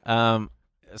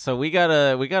 So we got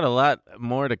a lot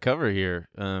more to cover here.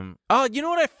 Oh, you know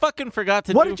what I fucking forgot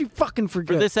to do? What did you fucking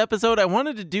forget? For this episode, I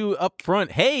wanted to do up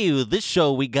front, hey, this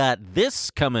show, we got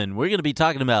this coming. We're going to be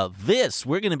talking about this.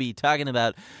 We're going to be talking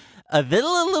about a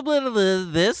little bit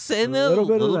of this and a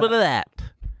little bit of that.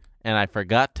 And I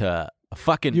forgot to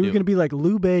fucking You do were going to be like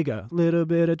Lou Bega. Little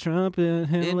bit of Trump and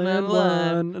Hillary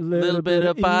one. A little bit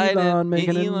of Biden. Elon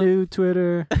making a new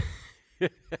Twitter.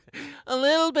 A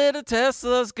little bit of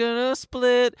Tesla's gonna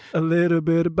split. A little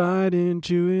bit of Biden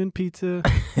chewing pizza.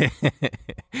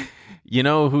 You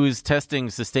know who's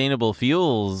testing sustainable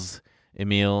fuels,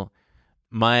 Emil?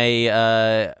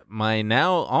 My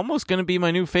now almost gonna be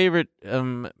my new favorite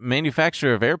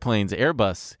manufacturer of airplanes,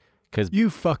 Airbus. Because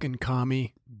you fucking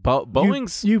commie.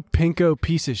 Boeing's you pinko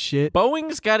piece of shit.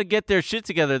 Boeing's got to get their shit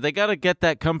together. They got to get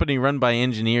that company run by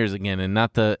engineers again, and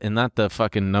not the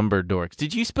fucking number dorks.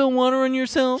 Did you spill water on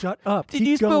yourself? Shut up. Did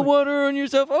you spill water on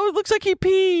yourself? Oh, it looks like he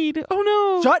peed. Oh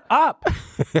no. Shut up.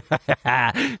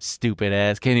 Stupid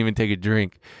ass. Can't even take a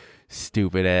drink.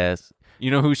 Stupid ass. You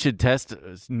know who should test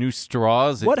new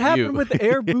straws? What happened with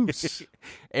Airbus?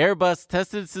 Airbus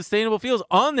tested sustainable fuels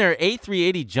on their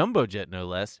A380 jumbo jet, no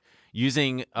less.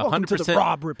 Using 100%. Welcome to the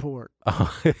Rob Report.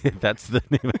 Oh, that's the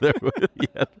name of their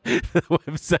yeah, the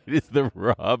website is the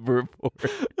Rob Report.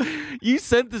 You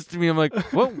sent this to me. I'm like,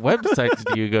 what websites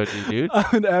do you go to, dude?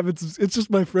 It's just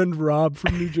my friend Rob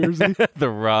from New Jersey. The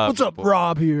Rob. What's up,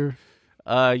 Rob here?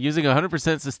 Using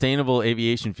 100% sustainable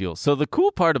aviation fuel. So the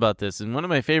cool part about this, and one of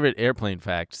my favorite airplane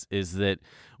facts, is that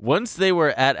once they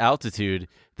were at altitude,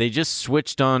 they just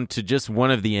switched on to just one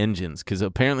of the engines, because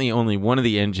apparently only one of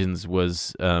the engines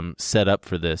was set up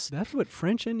for this. That's what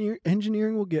French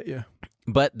engineering will get you.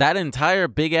 But that entire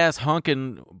big-ass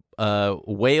honking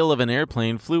whale of an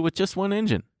airplane flew with just one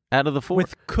engine out of the four.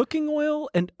 With cooking oil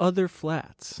and other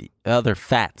flats. Other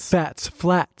fats.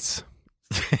 Flats.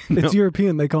 It's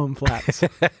European. They call them flats.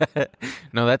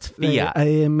 No, that's Fiat. I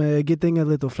am getting a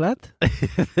little flat.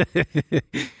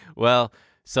 Well,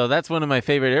 so that's one of my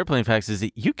favorite airplane facts is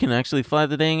that you can actually fly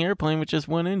the dang airplane with just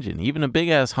one engine, even a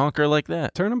big-ass honker like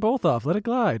that. Turn them both off. Let it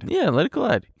glide. Yeah, let it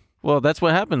glide. Well, that's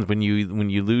what happens when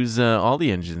you lose all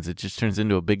the engines. It just turns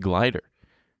into a big glider.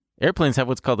 Airplanes have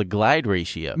what's called a glide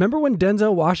ratio. Remember when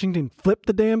Denzel Washington flipped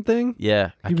the damn thing?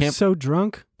 Yeah. He was so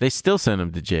drunk. They still sent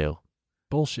him to jail.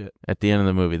 Bullshit. At the end of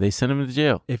the movie, they sent him to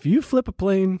jail. If you flip a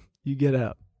plane, you get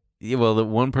out. Yeah, well, the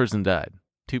one person died.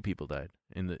 Two people died.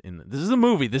 This is a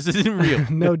movie. This isn't real.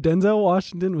 No, Denzel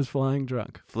Washington was flying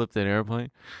drunk. Flipped an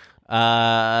airplane.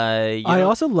 I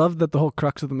also love that the whole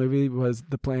crux of the movie was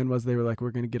the plan was they were like,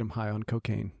 we're going to get him high on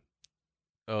cocaine.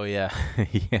 Oh, yeah.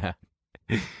 Yeah.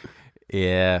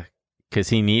 Yeah. Because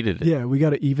he needed it. Yeah, we got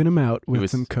to even him out with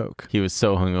some coke. He was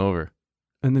so hungover.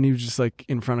 And then he was just like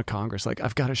in front of Congress, like,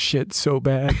 I've got to shit so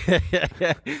bad.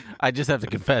 I just have to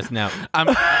confess now.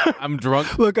 I'm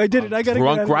drunk. Look, I did it. I got to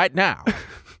drunk right now.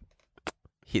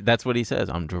 That's what he says.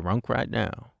 I'm drunk right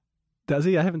now. Does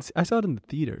he? I saw it in the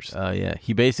theaters. Yeah.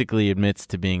 He basically admits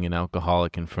to being an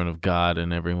alcoholic in front of God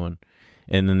and everyone.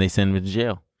 And then they send him to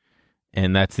jail.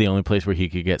 And that's the only place where he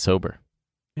could get sober.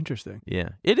 Interesting. Yeah.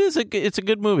 It's a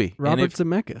good movie. Robert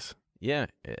Zemeckis. Yeah.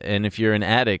 And if you're an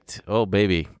addict, oh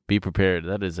baby, be prepared.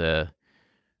 That is a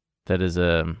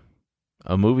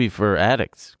movie for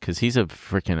addicts, because he's a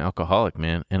freaking alcoholic,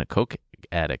 man, and a coke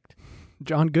addict.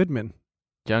 John Goodman.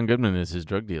 John Goodman is his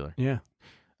drug dealer. Yeah.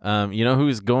 You know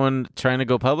who's trying to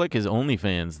go public? Is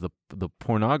OnlyFans, the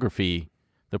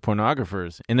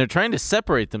pornographers, and they're trying to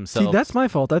separate themselves. See, that's my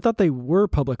fault. I thought they were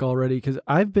public already, because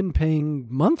I've been paying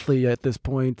monthly at this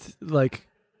point. Like,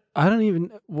 I don't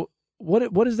even.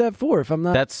 What is that for? If I'm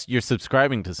not, you're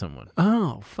subscribing to someone.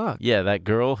 Oh fuck. Yeah, that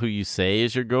girl who you say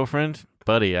is your girlfriend,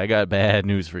 buddy. I got bad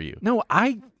news for you. No,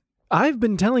 I've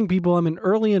been telling people I'm an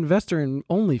early investor in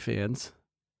OnlyFans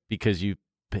because you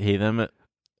pay them.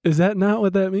 Is that not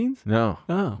what that means? No.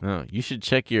 Oh. No. You should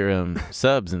check your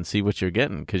subs and see what you're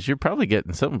getting, because you're probably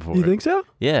getting something for it. You think so?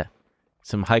 Yeah.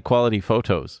 Some high quality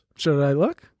photos. Should I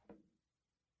look?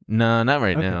 No, not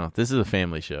right now. This is a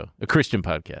family show, a Christian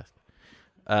podcast.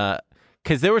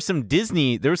 Because there was some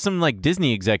Disney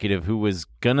executive who was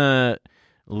gonna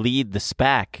lead the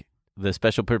SPAC, the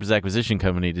Special Purpose Acquisition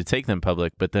Company, to take them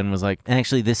public, but then was like,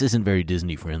 actually, this isn't very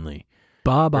Disney friendly.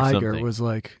 Bob or Iger something. was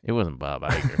like, It wasn't Bob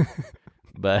Iger,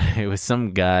 but it was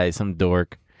some guy, some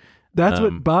dork. that's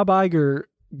what Bob Iger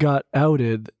got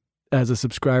outed as a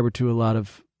subscriber to a lot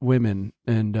of women,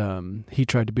 and he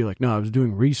tried to be like, no, I was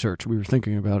doing research. We were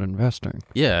thinking about investing.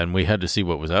 Yeah, and we had to see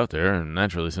what was out there, and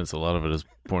naturally, since a lot of it is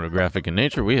pornographic in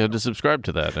nature, we had to subscribe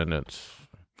to that, and it's,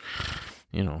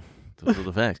 those are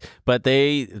the facts. But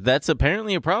that's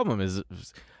apparently a problem.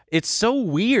 It's so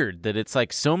weird that it's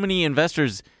like so many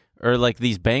investors or like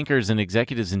these bankers and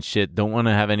executives and shit don't want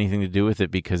to have anything to do with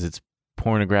it because it's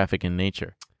pornographic in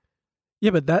nature. Yeah,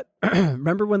 but that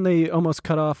remember when they almost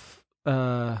cut off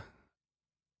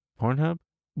Pornhub?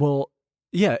 well,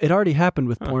 yeah, it already happened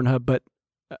with Pornhub, but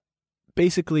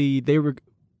basically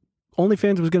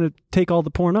OnlyFans was going to take all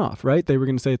the porn off, right? They were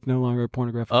going to say it's no longer a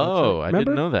pornographic Oh, website. I Remember?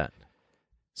 didn't know that.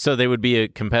 So they would be a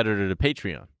competitor to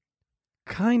Patreon.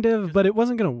 Kind of, but it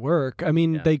wasn't going to work. I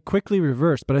mean, Yeah. they quickly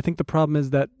reversed, but I think the problem is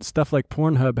that stuff like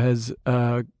Pornhub has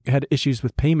had issues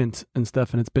with payments and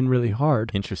stuff, and it's been really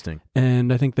hard. Interesting.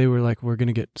 And I think they were like, we're going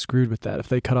to get screwed with that if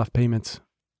they cut off payments.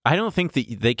 I don't think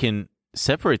that they can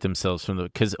separate themselves from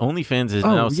because OnlyFans is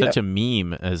Oh, now yeah. such a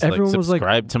meme as Everyone like was like,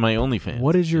 subscribe to my OnlyFans.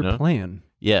 What is your you know? plan?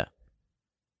 Yeah.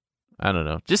 I don't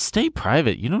know. Just stay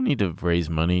private. You don't need to raise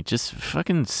money. Just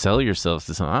fucking sell yourselves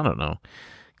to something. I don't know.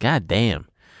 God damn.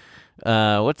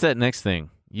 What's that next thing?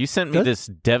 You sent me Does- this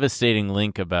devastating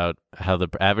link about how the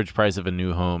average price of a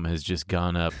new home has just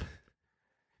gone up.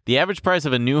 The average price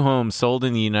of a new home sold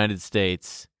in the United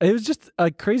States It was just a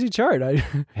crazy chart.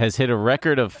 has hit a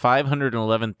record of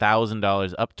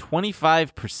 $511,000, up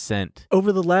 25%.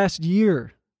 Over the last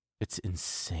year, It's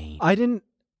insane.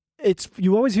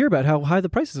 you always hear about how high the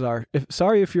prices are.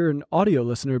 Sorry if you're an audio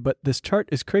listener, but this chart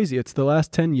is crazy. It's the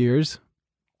last 10 years.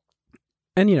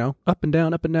 And, up and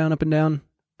down, up and down, up and down.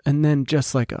 And then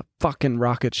just like a fucking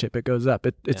rocket ship, it goes up.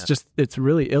 It's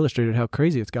really illustrated how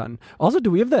crazy it's gotten. Also, do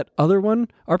we have that other one?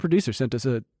 Our producer sent us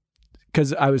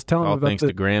because I was telling him All about thanks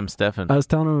to Graham Stephan. I was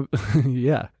telling him,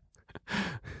 yeah.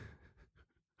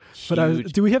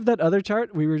 But do we have that other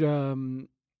chart? We were, I'm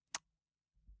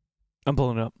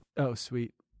pulling it up. oh,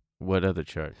 sweet. What other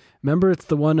chart? Remember, it's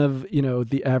the one of,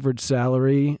 the average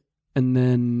salary and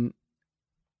then,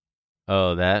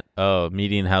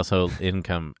 Median household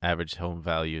income, average home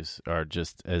values are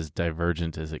just as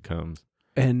divergent as it comes.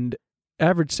 and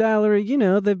average salary,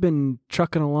 they've been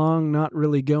trucking along, not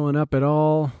really going up at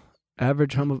all.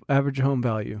 Average home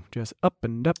value, just up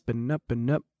and up and up and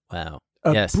up. Wow.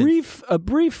 A Yeah,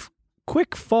 brief,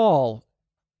 quick fall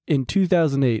in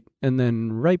 2008 and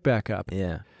then right back up.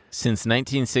 Yeah. Since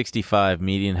 1965,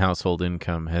 median household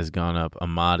income has gone up a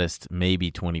modest maybe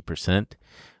 20%,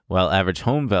 while average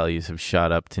home values have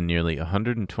shot up to nearly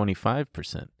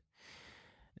 125%.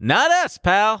 Not us,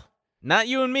 pal. Not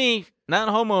you and me. Not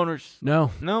homeowners.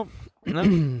 No, No.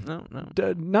 No.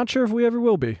 not sure if we ever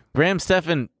will be. Graham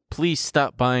Stephan, please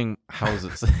stop buying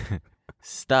houses.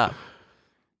 Stop.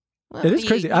 It is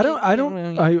crazy. I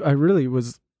really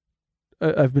was.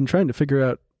 I've been trying to figure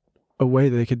out a way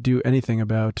that they could do anything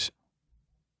about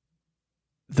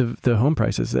the home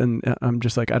prices, and I'm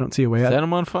just like, I don't see a way Set out.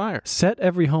 them on fire. Set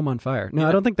every home on fire. No,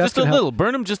 I don't think that's just a gonna little. help.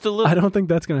 Burn them just a little. I don't think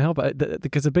that's going to help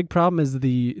because the big problem is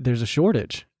there's a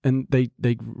shortage, and they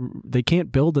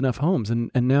can't build enough homes,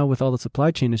 and now with all the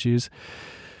supply chain issues,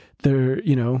 they're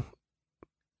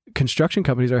construction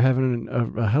companies are having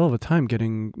a hell of a time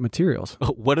getting materials.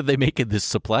 What are they making this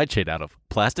supply chain out of?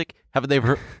 Plastic? Haven't they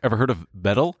ever heard of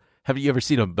metal? Have you ever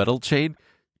seen a metal chain?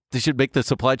 They should make the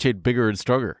supply chain bigger and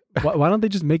stronger. Why don't they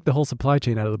just make the whole supply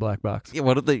chain out of the black box? Yeah,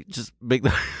 why don't they just make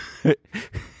the...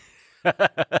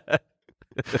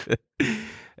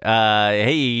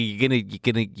 hey,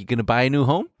 you gonna buy a new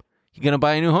home? You're gonna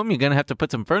buy a new home? You're gonna have to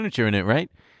put some furniture in it, right?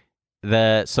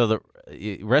 The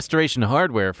Restoration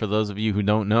Hardware, for those of you who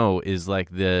don't know, is like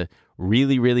the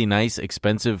really, really nice,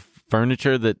 expensive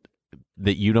furniture that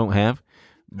you don't have.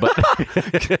 But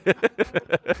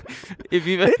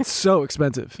It's so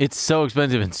expensive. it's so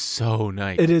expensive and so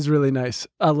nice. It is really nice.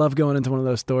 I love going into one of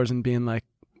those stores and being like,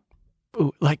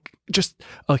 ooh, like just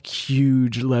a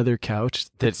huge leather couch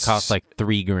that costs like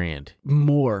 $3,000.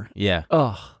 more. Yeah.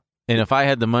 Oh, And if I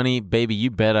had the money, baby, you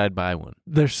bet I'd buy one.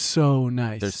 they're so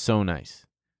nice. They're so nice.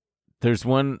 There's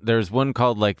one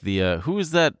called like the who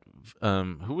was that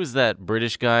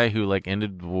British guy who like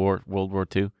ended World War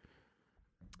II?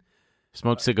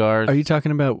 Smoked cigars. Are you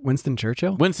talking about Winston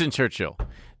Churchill? Winston Churchill.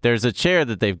 There's a chair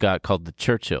that they've got called the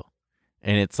Churchill.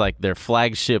 and it's like their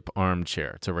flagship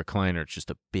armchair. It's a recliner. It's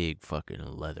just a big fucking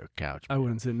leather couch. I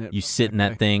wouldn't sit in it. You sit in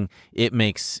that thing.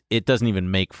 It doesn't even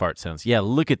make fart sounds. Yeah,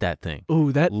 look at that thing.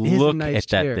 Oh, that is Look a nice at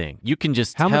chair. that thing. You can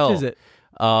just How tell. much is it?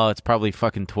 It's probably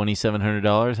fucking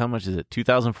 $2,700. How much is it?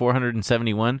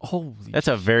 $2,471. Holy That's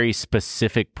a very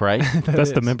specific price.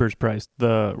 That's the member's price.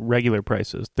 The regular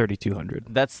price is $3,200.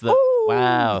 That's the Ooh,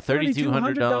 wow,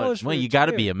 $3,200 $3,200. for Well, a you got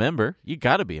to chair. be a member. You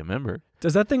got to be a member.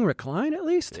 Does that thing recline at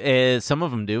least? Some of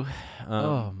them do.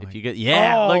 Oh, my- if you get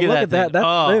yeah, Oh, look at look that. at that. thing. That's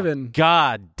oh, living.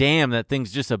 God damn, that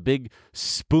thing's just a big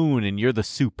spoon, and you're the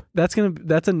soup. That's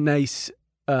a nice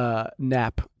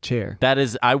nap chair. That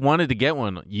is, I wanted to get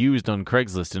one used on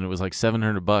Craigslist, and it was like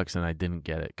 $700, and I didn't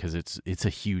get it because it's a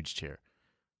huge chair,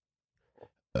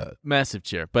 massive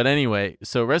chair. But anyway,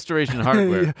 so Restoration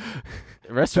Hardware,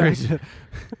 Restoration.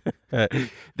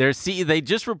 They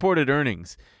just reported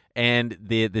earnings, and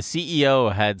the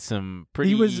CEO had some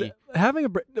pretty. He was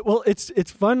having well, it's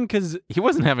fun because He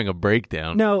wasn't having a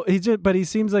breakdown. no, but he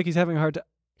seems like he's having a hard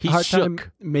he time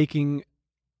shook. making.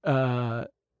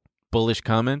 Bullish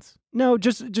comments. No,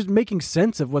 just making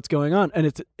sense of what's going on, and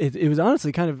it was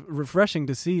honestly kind of refreshing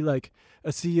to see like a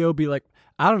CEO be like,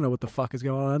 I don't know what the fuck is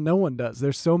going on. No one does.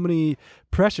 There's so many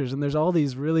pressures, and there's all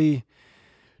these really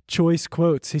choice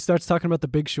quotes. He starts talking about The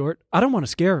Big Short. I don't want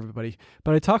to scare everybody,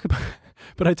 but I talk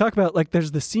about like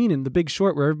there's the scene in The Big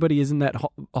Short where everybody is in that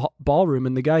ballroom,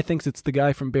 and the guy thinks it's the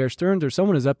guy from Bear Stearns or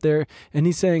someone is up there, and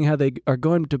he's saying how they are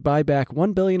going to buy back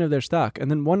 $1 billion of their stock, and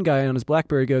then one guy on his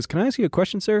BlackBerry goes, "Can I ask you a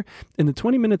question, sir? In the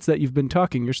 20 minutes that you've been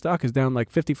talking, your stock is down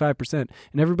like 55%,"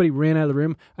 and everybody ran out of the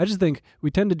room. I just think we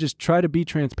tend to just try to be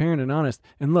transparent and honest.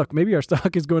 And look, maybe our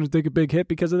stock is going to take a big hit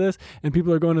because of this, and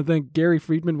people are going to think Gary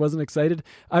Friedman wasn't excited.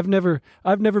 I've never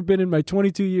been in my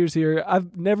 22 years here.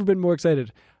 I've never been more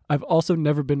excited. I've also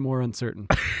never been more uncertain.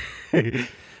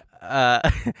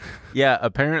 Yeah,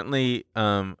 apparently,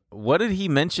 what did he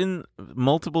mention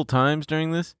multiple times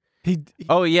during this?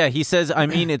 Oh, yeah, he says, I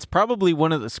mean, it's probably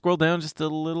scroll down just a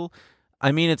little.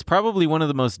 I mean, it's probably one of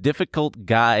the most difficult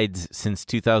guides since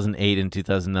 2008 and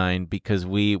 2009 because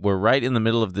we were right in the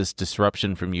middle of this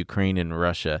disruption from Ukraine and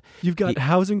Russia. You've got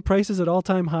housing prices at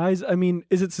all-time highs. I mean,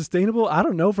 is it sustainable? I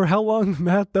don't know. For how long the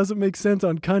math doesn't make sense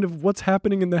on kind of what's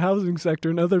happening in the housing sector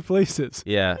in other places.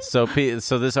 Yeah, so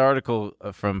this article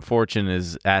from Fortune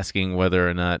is asking whether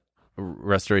or not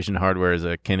Restoration Hardware is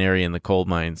a canary in the coal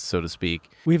mines, so to speak.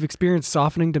 We've experienced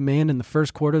softening demand in the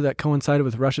first quarter that coincided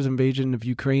with Russia's invasion of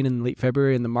Ukraine in late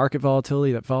February and the market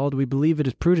volatility that followed. We believe it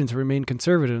is prudent to remain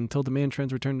conservative until demand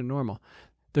trends return to normal.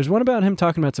 There's one about him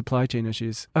talking about supply chain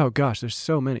issues. Oh, gosh, there's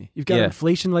so many. You've got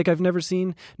inflation like I've never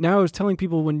seen. Now I was telling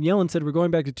people when Yellen said we're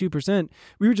going back to 2%,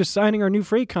 we were just signing our new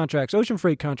freight contracts, ocean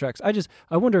freight contracts.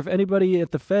 I wonder if anybody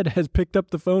at the Fed has picked up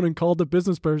the phone and called a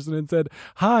business person and said,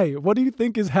 "Hi, what do you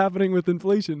think is happening with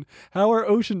inflation? How are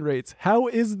ocean rates? How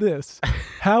is this?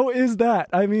 How is that?"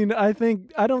 I mean, I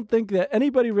don't think that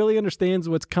anybody really understands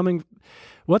what's coming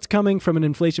from an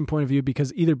inflation point of view,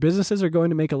 because either businesses are going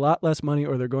to make a lot less money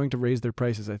or they're going to raise their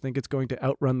prices. I think it's going to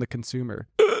outrun the consumer.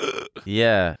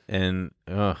 Yeah, and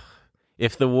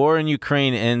if the war in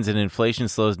Ukraine ends and inflation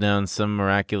slows down some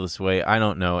miraculous way, I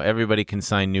don't know. Everybody can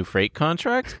sign new freight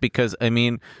contracts because, I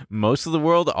mean, most of the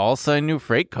world all signed new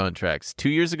freight contracts. 2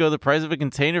 years ago, the price of a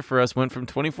container for us went from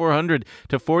 $2,400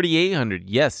 to $4,800.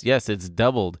 Yes, it's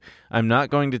doubled. I'm not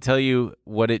going to tell you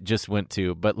what it just went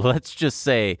to, but let's just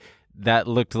say that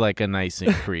looked like a nice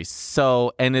increase.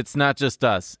 So, and it's not just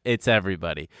us, it's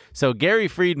everybody. So Gary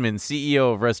Friedman,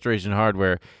 CEO of Restoration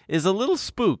Hardware, is a little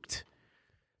spooked.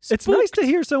 It's nice to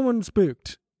hear someone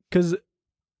spooked, because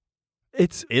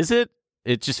Is it?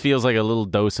 It just feels like a little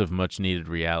dose of much needed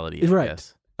reality, I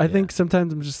guess. I think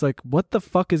sometimes I'm just like, what the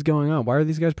fuck is going on? Why are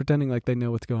these guys pretending like they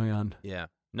know what's going on? Yeah.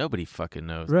 Nobody fucking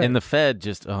knows. Right. And the Fed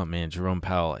just, oh man, Jerome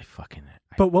Powell,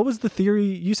 But what was the theory?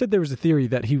 You said there was a theory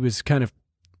that he was kind of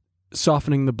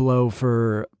softening the blow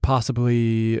for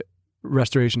possibly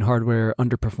Restoration Hardware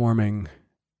underperforming.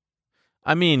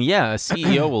 I mean, yeah, a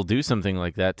CEO will do something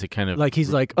like that to kind of... Like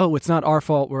he's like, oh, it's not our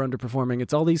fault we're underperforming.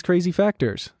 It's all these crazy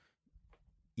factors.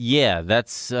 Yeah,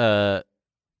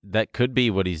 that could be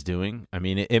what he's doing. I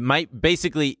mean, it might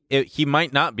basically, he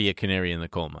might not be a canary in the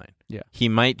coal mine. Yeah. He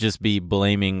might just be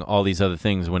blaming all these other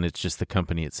things when it's just the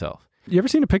company itself. You ever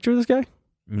seen a picture of this guy?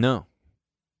 No.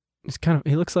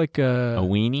 He looks like A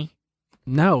weenie?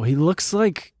 No, he looks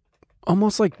like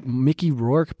almost like Mickey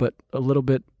Rourke, but a little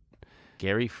bit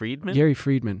Gary Friedman? Gary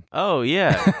Friedman. Oh,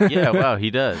 yeah. Yeah, wow,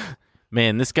 he does.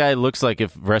 Man, this guy looks like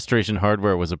if Restoration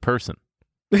Hardware was a person.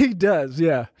 He does,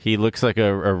 yeah. He looks like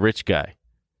a rich guy.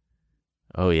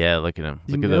 Oh yeah, look at him.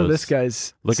 You Look at know those. this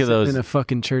guy's Look at sitting those. in a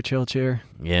fucking Churchill chair.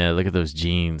 Yeah, look at those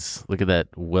jeans. Look at that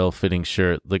well-fitting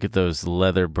shirt. Look at those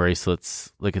leather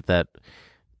bracelets. Look at that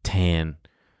tan.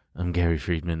 I'm Gary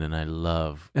Friedman, and I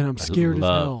love. And I'm scared as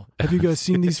love- hell. Have you guys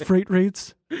seen these freight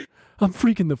rates? I'm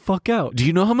freaking the fuck out. Do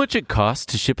you know how much it costs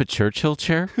to ship a Churchill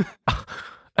chair?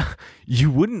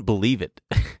 You wouldn't believe it.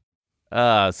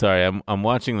 Sorry, I'm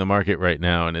watching the market right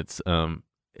now, and it's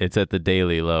at the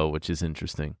daily low, which is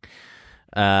interesting.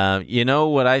 You know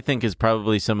what I think is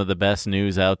probably some of the best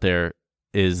news out there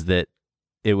is that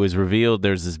it was revealed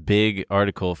there's this big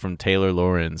article from Taylor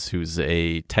Lorenz, who's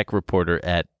a tech reporter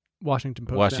at Washington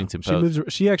Post. Washington now.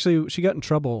 Post. She got in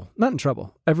trouble. Not in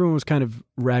trouble. Everyone was kind of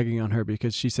ragging on her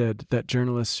because she said that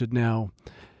journalists should now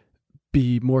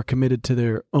be more committed to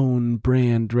their own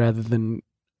brand rather than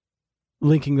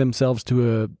linking themselves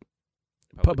to a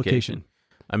publication.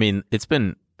 I mean, it's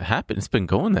been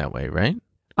going that way, right?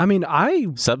 I mean,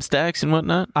 Substacks and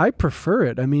whatnot. I prefer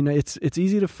it. I mean, it's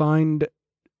easy to find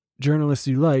journalists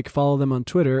you like, follow them on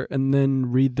Twitter, and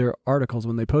then read their articles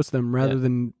when they post them rather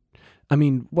than, I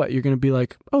mean, what, you're going to be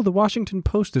like, oh, the Washington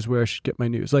Post is where I should get my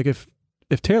news. Like if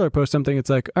Taylor posts something, it's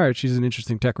like, all right, she's an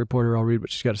interesting tech reporter. I'll read what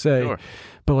she's got to say. Sure.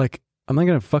 But like, I'm not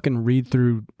going to fucking read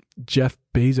through Jeff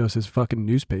Bezos' fucking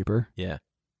newspaper. Yeah.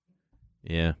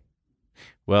 Yeah.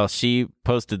 Well, she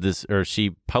published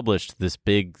this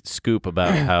big scoop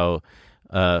about how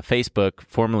Facebook,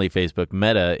 formerly Facebook,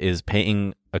 Meta, is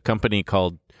paying a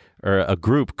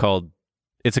group called,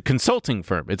 it's a consulting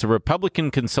firm. It's a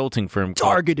Republican consulting firm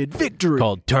Targeted Victory.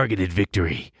 called Targeted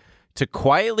Victory to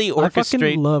quietly I fucking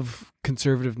orchestrate. love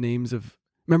conservative names of,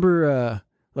 remember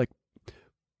like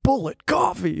Bullet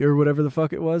Coffee or whatever the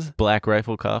fuck it was? Black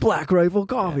Rifle Coffee. Black Rifle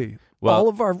Coffee. Well- All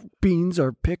of our beans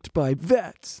are picked by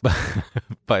vets.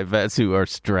 By vets who are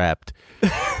strapped.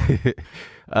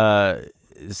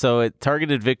 So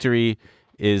Targeted Victory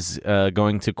is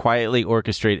going to quietly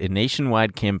orchestrate a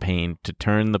nationwide campaign to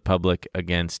turn the public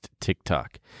against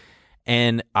TikTok.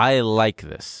 And I like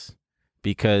this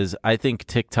because I think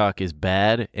TikTok is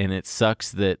bad, and it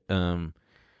sucks that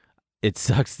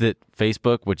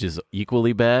Facebook, which is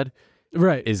equally bad,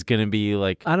 Right. is going to be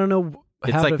like, I don't know.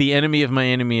 it's like the enemy of my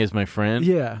enemy is my friend.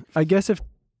 Yeah. I guess if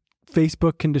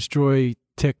Facebook can destroy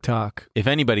TikTok, If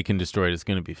anybody can destroy it, it's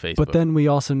going to be Facebook. but then we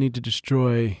also need to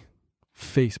destroy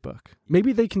Facebook.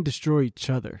 Maybe they can destroy each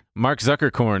other. Mark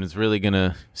Zuckercorn is really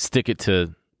gonna stick it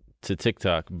to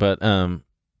TikTok, but I'm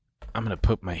gonna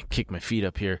kick my feet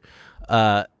up here,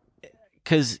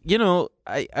 because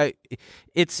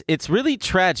it's really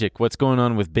tragic what's going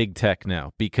on with big tech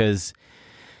now. Because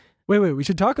Wait. We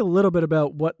should talk a little bit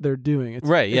about what they're doing. It's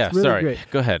really sorry, great.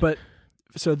 go ahead. But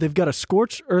so they've got a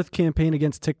scorched earth campaign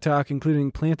against TikTok,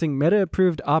 including planting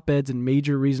Meta-approved op-eds in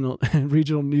major regional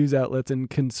news outlets and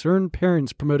concerned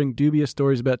parents promoting dubious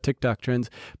stories about TikTok trends,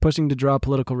 pushing to draw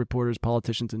political reporters,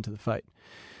 politicians into the fight.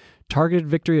 Targeted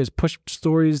Victory has pushed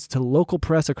stories to local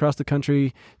press across the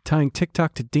country, tying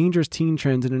TikTok to dangerous teen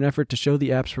trends in an effort to show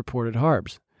the app's reported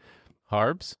harbs.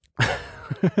 Harbs?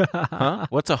 Huh?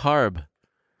 What's a harb?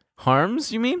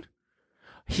 Harms, you mean?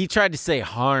 He tried to say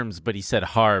harms, but he said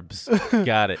harbs.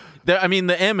 Got it. I mean,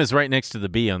 the M is right next to the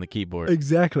B on the keyboard.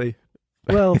 Exactly.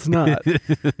 Well, it's not.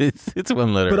 it's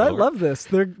one letter. But I over. love this.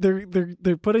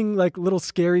 They're putting like little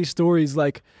scary stories.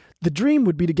 Like the dream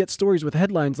would be to get stories with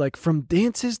headlines like "From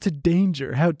Dances to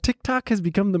Danger: How TikTok has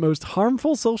become the most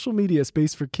harmful social media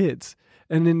space for kids."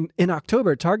 And in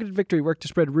October, Targeted Victory worked to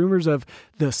spread rumors of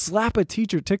the Slap a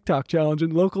Teacher TikTok challenge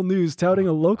in local news, touting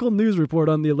a local news report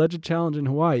on the alleged challenge in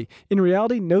Hawaii. In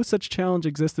reality, no such challenge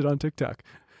existed on TikTok.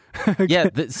 Yeah,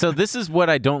 so this is what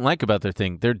I don't like about their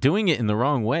thing. They're doing it in the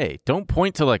wrong way. Don't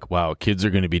point to like, wow, kids are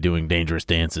going to be doing dangerous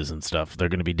dances and stuff. They're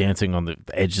going to be dancing on the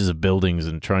edges of buildings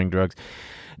and trying drugs.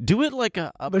 Do it like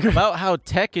about how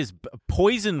tech is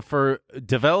poison for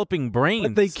developing brains.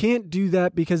 But they can't do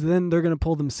that because then they're going to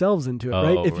pull themselves into it,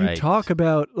 right? Oh, If you right. talk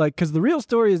about like, because the real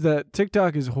story is that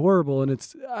TikTok is horrible, and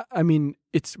it's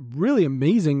really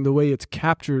amazing the way it's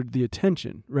captured the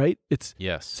attention, right? It's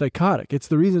Yes. psychotic. It's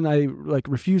the reason I like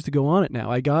refuse to go on it now.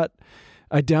 I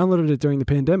downloaded it during the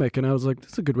pandemic, and I was like,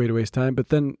 this is a good way to waste time. But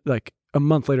then like a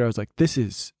month later, I was like, this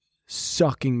is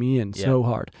sucking me in so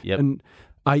hard. Yep. And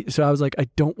I was like, I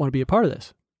don't want to be a part of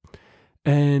this.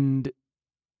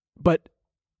 But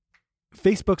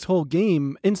Facebook's whole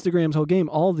game, Instagram's whole game,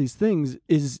 all of these things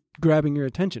is grabbing your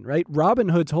attention, right?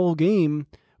 Robinhood's whole game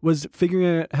was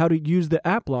figuring out how to use the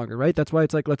app longer, right? That's why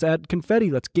it's like, let's add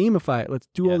confetti, let's gamify it, let's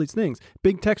do all these things.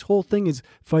 Big tech's whole thing is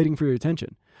fighting for your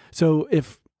attention. So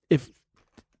if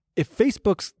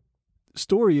Facebook's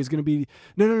story is going to be,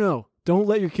 no, Don't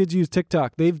let your kids use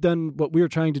TikTok. They've done what we were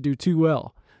trying to do too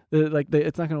well.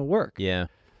 It's not going to work. Yeah.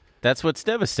 That's what's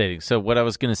devastating. So what I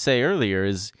was going to say earlier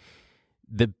is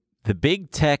the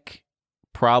big tech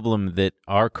problem that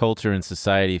our culture and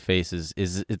society faces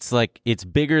is it's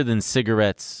bigger than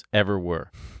cigarettes ever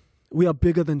were. We are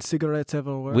bigger than cigarettes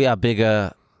ever were. We are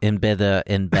bigger and better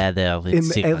and badder than In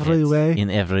cigarettes. every way. In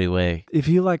every way. If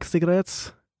you like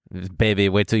cigarettes, Baby,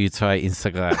 wait till you try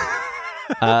Instagram.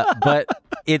 But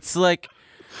it's like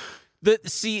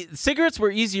cigarettes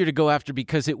were easier to go after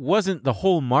because it wasn't the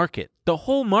whole market. The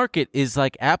whole market is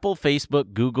like Apple,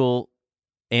 Facebook, Google,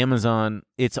 Amazon.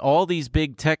 It's all these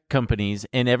big tech companies,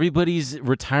 and everybody's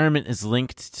retirement is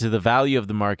linked to the value of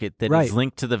the market that is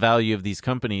linked to the value of these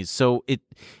companies. So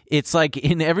it's like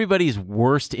in everybody's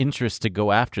worst interest to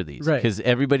go after these because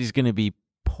everybody's going to be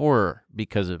poorer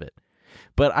because of it.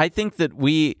 But I think that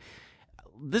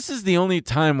this is the only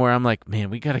time where I'm like, man,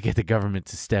 we got to get the government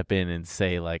to step in and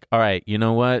say like, all right, you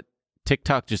know what?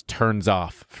 TikTok just turns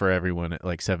off for everyone at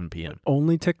like 7 p.m.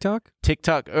 Only TikTok?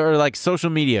 TikTok or like social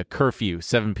media curfew,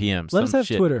 7 p.m. Let us have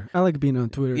Twitter. I like being on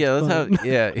Twitter.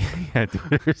 Yeah,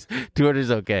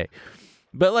 Twitter's okay.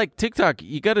 But like TikTok,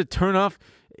 you got to turn off,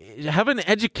 have an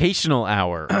educational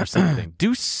hour or something.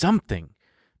 Do something.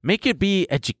 Make it be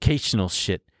educational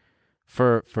shit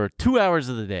for 2 hours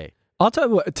of the day. I'll tell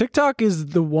you what, TikTok is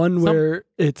the one where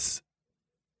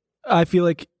I feel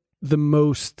like the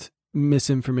most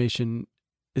misinformation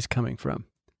is coming from.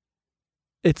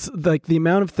 It's like the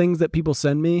amount of things that people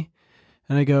send me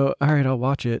and I go, all right, I'll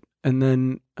watch it. And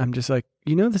then I'm just like,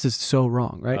 this is so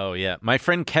wrong, right? Oh, yeah. My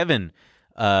friend Kevin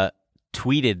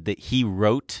tweeted that he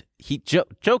wrote,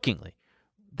 jokingly,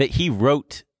 that he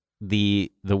wrote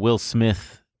the Will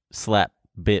Smith slap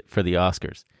bit for the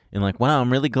Oscars. And like, wow,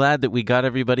 I'm really glad that we got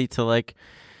everybody to like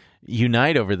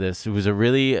unite over this. It was a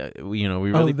really, we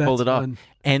really pulled it off.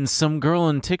 And some girl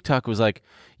on TikTok was like,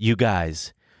 you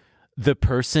guys, the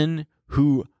person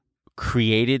who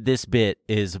created this bit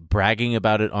is bragging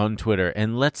about it on Twitter.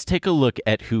 And let's take a look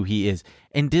at who he is.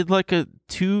 And did like a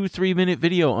 2-3 minute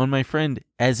video on my friend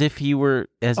as if it were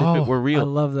real. I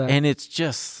love that. And it's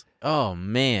just, oh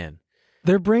man.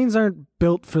 Their brains aren't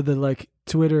built for the like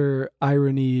Twitter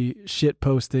irony shit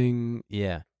posting.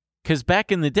 Yeah. Because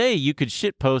back in the day, you could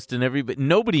shit post and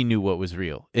nobody knew what was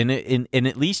real. And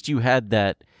at least you had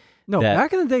that. No,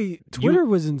 back in the day, Twitter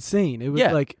was insane. It was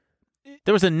like.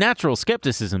 There was a natural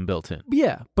skepticism built in.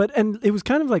 Yeah. And it was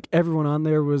kind of like everyone on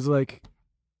there was like.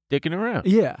 Dicking around.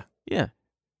 Yeah. Yeah.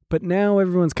 But now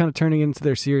everyone's kind of turning into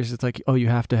their serious. It's like, oh, you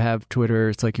have to have Twitter.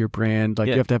 It's like your brand. Like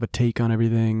you have to have a take on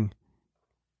everything.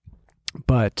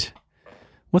 But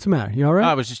what's the matter? You all right?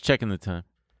 I was just checking the time.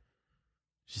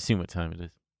 Just seeing what time it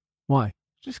is. Why?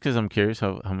 Just because I'm curious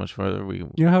how much farther we...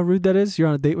 You know how rude that is? You're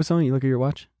on a date with someone, you look at your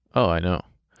watch? Oh, I know.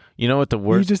 You know what the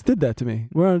worst... You just did that to me.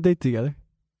 We're on a date together.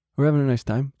 We're having a nice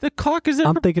time. The clock is...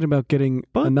 I'm thinking about getting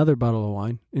another bottle of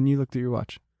wine, and you looked at your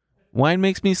watch. Wine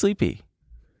makes me sleepy.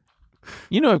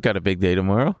 You know I've got a big day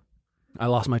tomorrow. I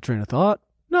lost my train of thought.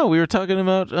 No, we were talking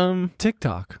about...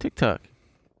 TikTok. TikTok.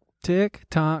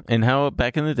 And how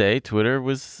back in the day, Twitter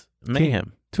was mayhem.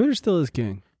 King. Twitter still is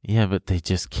king. Yeah, but they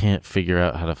just can't figure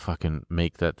out how to fucking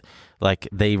make that. Like,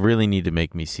 they really need to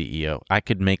make me CEO. I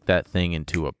could make that thing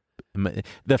into a...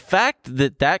 The fact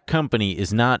that company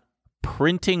is not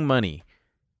printing money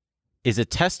is a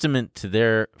testament to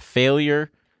their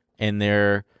failure and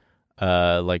their,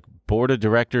 like, board of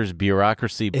directors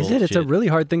bureaucracy bullshit. Is it? It's a really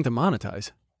hard thing to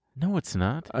monetize. No, it's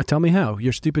not. Tell me how.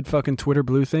 Your stupid fucking Twitter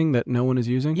Blue thing that no one is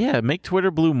using? Yeah, make Twitter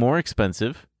Blue more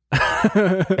expensive.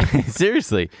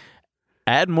 Seriously.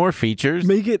 Add more features.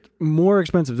 Make it more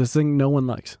expensive. This thing no one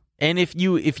likes. And if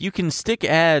you can stick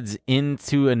ads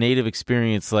into a native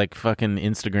experience like fucking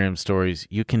Instagram stories,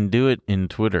 you can do it in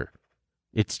Twitter.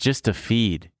 It's just a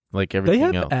feed like everything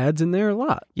else. They have ads in there a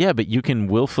lot. Yeah, but you can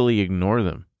willfully ignore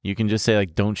them. You can just say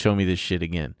like, don't show me this shit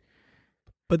again.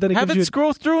 But then have it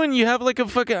scroll through and you have like a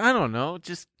fucking, I don't know,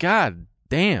 just God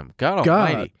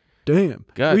almighty. Damn.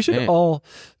 God we should damn. all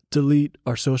delete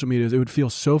our social medias. It would feel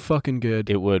so fucking good.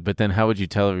 It would, but then how would you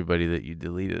tell everybody that you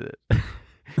deleted it?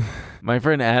 My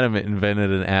friend Adam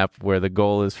invented an app where the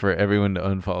goal is for everyone to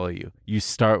unfollow you. You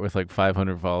start with like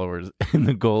 500 followers and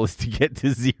the goal is to get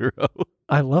to 0.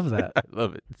 I love that. I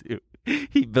love it too.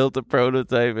 He built a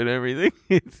prototype and everything.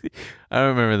 I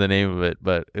don't remember the name of it,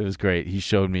 but it was great. He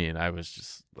showed me and I was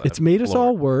just... It's made us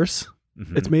all worse.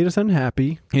 Mm-hmm. It's made us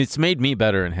unhappy. It's made me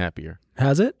better and happier.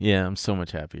 Has it? Yeah, I'm so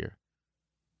much happier.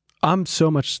 I'm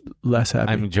so much less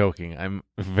happy. I'm joking. I'm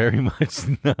very much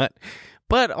not.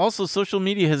 But also social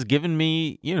media has given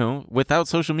me, without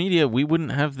social media, we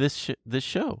wouldn't have this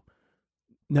show.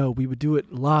 No, we would do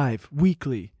it live,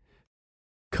 weekly.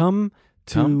 Come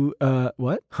to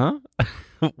what? Huh?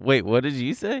 Wait, what did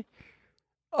you say?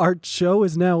 Our show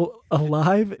is now a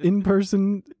live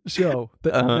in-person show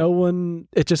that no one.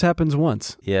 It just happens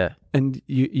once, Yeah. and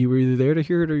you were either there to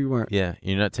hear it or you weren't. Yeah.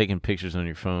 You're not taking pictures on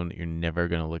your phone that you're never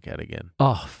going to look at again.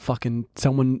 Oh, fucking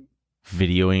someone!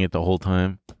 Videoing it the whole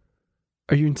time.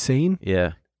 Are you insane?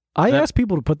 Yeah. I ask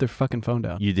people to put their fucking phone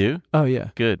down. You do? Oh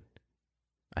yeah. Good.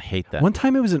 I hate that. One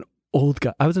time it was an old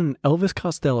guy. I was in an Elvis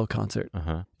Costello concert,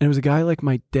 Uh-huh. and it was a guy like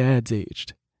my dad's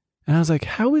aged. And I was like,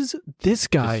 how is this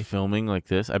guy? Just filming like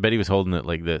this? I bet he was holding it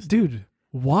like this. Dude,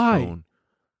 why?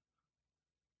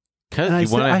 Because And I you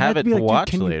said- want I to had have it be to like, "Dude, watch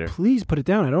can later. you please put it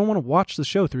down. I don't want to watch the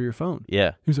show through your phone.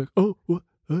 Yeah. He was like, oh, what?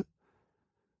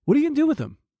 What are you going to do with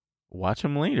him? Watch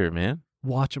him later, man.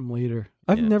 Watch him later.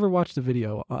 I've Yeah. never watched a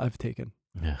video I've taken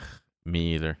Ugh,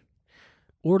 me either.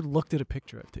 or looked at a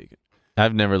picture I've taken.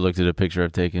 I've never looked at a picture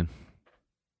I've taken.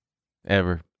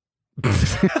 Ever.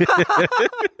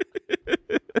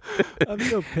 I'm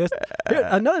so pissed. Here,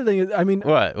 another thing is, I mean,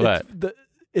 What? it's it's-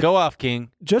 Go off,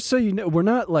 King. just so you know, we're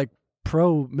not like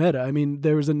pro Meta. I mean,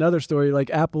 there was another story like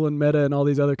Apple and Meta and all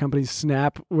these other companies,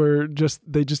 Snap, were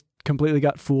they just completely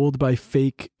got fooled by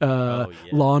fake Yeah.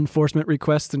 law enforcement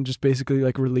requests and just basically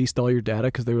like released all your data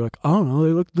because they were like, I don't know,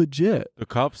 they look legit. The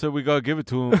cops said we got to give it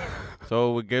to him.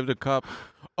 So we gave the cop.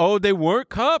 Oh, they weren't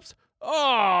cops?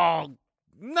 Oh,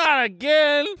 not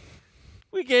again.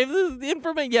 We gave the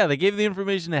information. Yeah, they gave the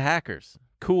information to hackers.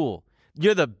 Cool.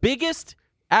 You're the biggest,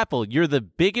 Apple, you're the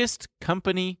biggest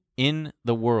company in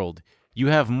the world. You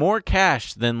have more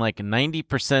cash than like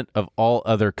 90% of all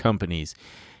other companies.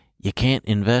 You can't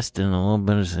invest in a little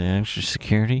bit of extra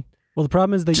security? Well, the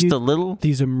problem is they Just use a little?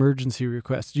 these emergency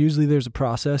requests. Usually there's a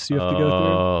process you have to go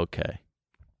Okay.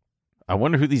 I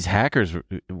wonder who these hackers were.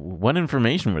 What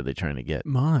information were they trying to get?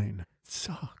 through. Mine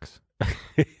sucks.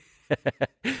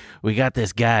 We got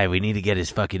this guy. We need to get his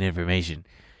fucking information.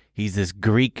 He's this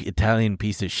Greek Italian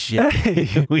piece of shit.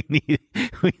 Hey. we need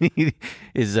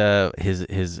his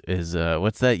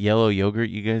what's that yellow yogurt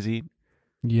you guys eat?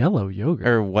 Yellow yogurt.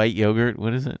 Or white yogurt?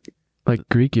 What is it? Like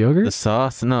Greek yogurt? The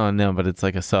sauce? No, but it's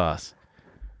like a sauce.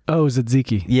 Oh,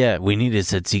 tzatziki. Yeah, we need his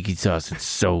tzatziki sauce. It's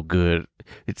so good.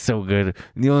 It's so good.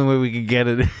 The only way we can get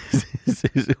it is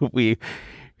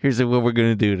here's what we're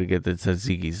gonna do to get the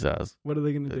tzatziki sauce. What are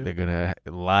they going to do? They're gonna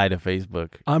lie to Facebook.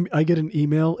 I get an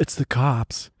email. It's the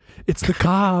cops. It's the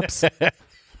cops.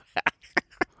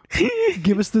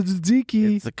 Give us the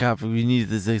tzatziki. It's the cop. We need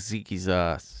the tzatziki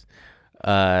sauce.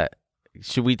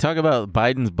 Should we talk about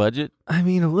Biden's budget? I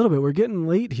mean, a little bit. We're getting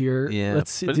late here. Yeah,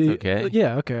 Let's see. but it's okay.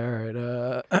 Yeah. Okay. All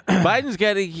right. Biden's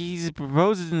got. He's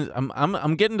proposing.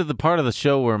 I'm getting to the part of the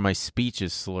show where my speech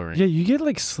is slurring. Yeah. You get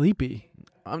like sleepy.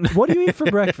 I'm, What do you eat for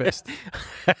breakfast?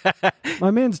 My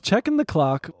man's checking the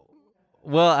clock.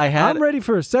 well, I had I'm ready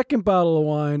for a second bottle of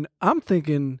wine. I'm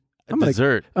thinking a I'm gonna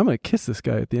dessert. kiss this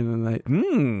guy at the end of the night.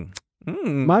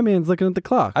 My, My man's looking at the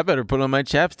clock. I better put on my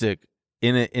chapstick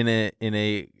in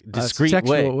a discreet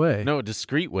sexual way. No, a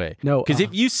discreet way. No, Because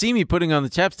if you see me putting on the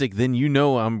chapstick, then you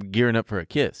know I'm gearing up for a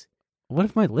kiss. what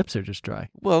if my lips are just dry?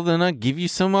 Well, then I'll give you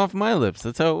some off my lips.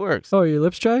 That's how it works. Oh, are your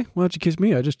lips dry? Why don't you kiss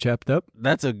me? I just chapped up.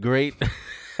 That's a great.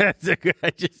 I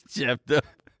just chapped up.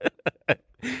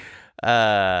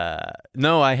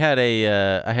 No, I had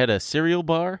a cereal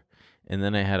bar, and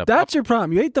then I had a. That's your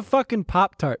problem. You ate the fucking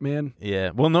Pop-Tart, man. Yeah.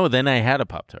 Well, no. Then I had a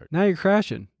Pop-Tart. Now you're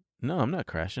crashing. No, I'm not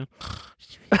crashing.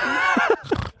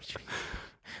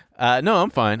 No, I'm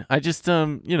fine. I just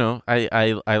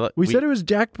I We said it was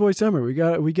Jacked Boy Summer. We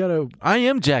got. I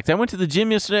am jacked. I went to the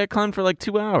gym yesterday. I climbed for like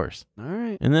 2 hours, All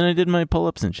right. and then I did my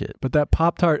pull-ups and shit. But that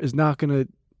Pop-Tart is not gonna.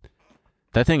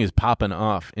 That thing is popping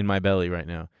off in my belly right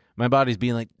now. My body's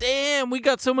being like, "Damn, we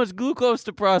got so much glucose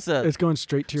to process. It's going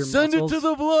straight to your Send muscles. it to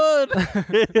the blood."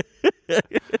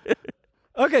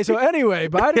 Okay, so anyway,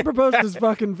 Biden proposed this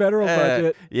fucking federal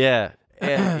budget. Yeah.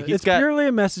 He's It's got. purely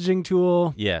a messaging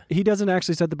tool. Yeah. He doesn't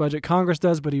actually set the budget. Congress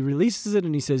does, but he releases it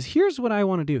and he says, "Here's what I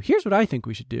want to do. Here's what I think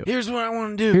we should do. Here's what I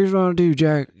want to do. Here's what I want to do,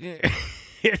 Jack.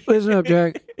 Listen up,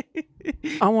 Jack.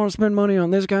 I want to spend money on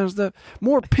this kind of stuff.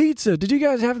 More pizza. Did you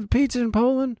guys have the pizza in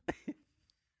Poland?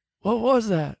 What was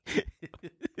that?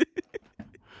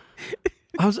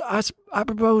 I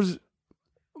propose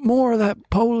more of that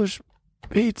Polish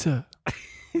pizza.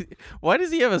 Why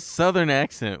does he have a southern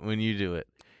accent when you do it?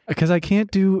 Because I can't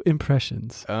do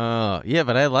impressions. Oh, yeah,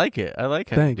 but I like it. I like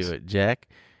how Thanks. you do it, Jack.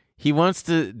 He wants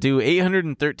to do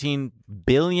 $813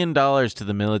 billion to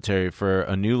the military for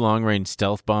a new long-range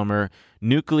stealth bomber,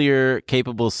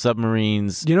 nuclear-capable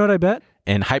submarines, You know what I bet?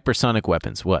 and hypersonic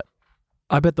weapons. What?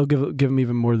 I bet they'll give him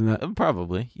even more than that.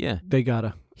 Probably, yeah. They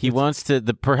gotta. He wants to.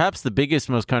 Perhaps the biggest,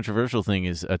 most controversial thing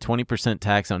is a 20%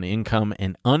 tax on income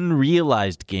and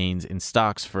unrealized gains in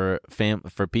stocks for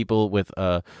people with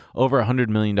over $100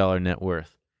 million net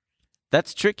worth.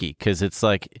 That's tricky because it's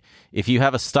like if you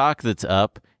have a stock that's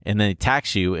up and they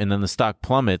tax you and then the stock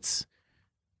plummets,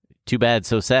 too bad,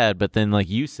 so sad. But then, like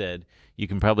you said, you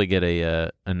can probably get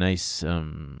a nice.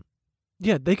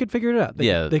 Yeah, they could figure it out.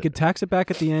 They could tax it back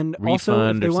at the end. Also,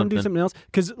 if they want to do something else,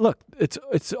 because look,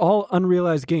 it's all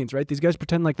unrealized gains, right? These guys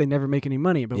pretend like they never make any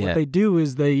money, but what they do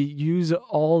is they use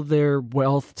all their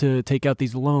wealth to take out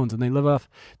these loans, and they live off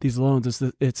these loans.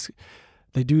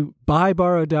 They do buy,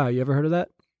 borrow, die. You ever heard of that?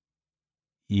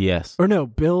 Yes. Or no,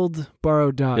 build, borrow,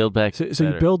 die. Build back. So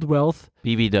you build wealth.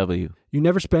 BBW. You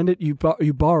never spend it. You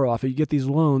borrow off it. You get these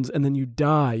loans, and then you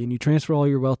die, and you transfer all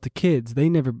your wealth to kids. They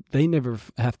never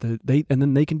have to. And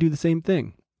then they can do the same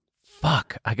thing.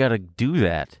 Fuck, I gotta do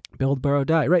that. Build, borrow,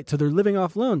 die. Right. So they're living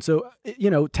off loans. So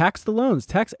tax the loans.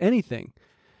 Tax anything.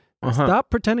 Stop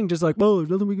pretending just like, well, there's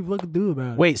nothing we can fucking do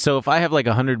about it. Wait, so if I have like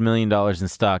 $100 million in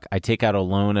stock, I take out a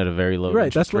loan at a very low right?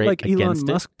 interest That's what rate like Elon against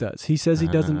Musk does. He says he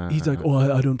doesn't. He's like,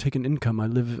 oh, I don't take an income. I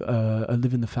live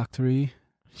in the factory.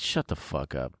 Shut the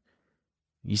fuck up.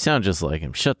 You sound just like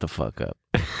him. Shut the fuck up.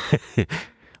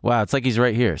 Wow, it's like he's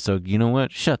right here. So you know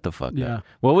what? Shut the fuck up.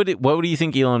 What do you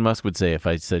think Elon Musk would say if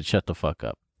I said shut the fuck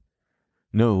up?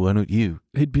 No, why don't you?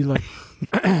 He'd be like,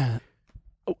 a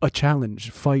challenge,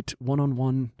 fight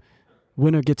 1-on-1.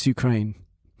 Winner gets Ukraine.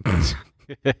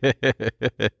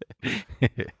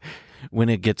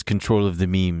 Winner gets control of the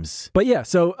memes. But yeah,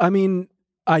 so I mean,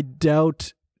 I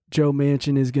doubt Joe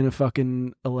Manchin is gonna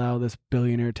fucking allow this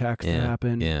billionaire tax to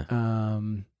happen. Yeah.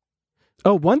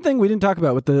 One thing we didn't talk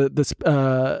about with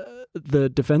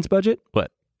the defense budget.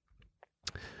 What?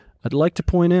 I'd like to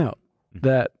point out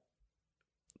that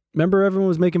remember everyone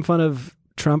was making fun of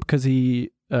Trump because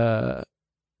he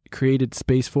created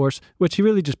Space Force, which he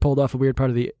really just pulled off a weird part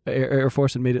of the Air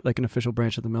Force and made it like an official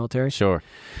branch of the military. Sure.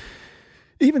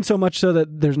 Even so much so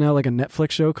that there's now like a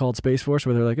Netflix show called Space Force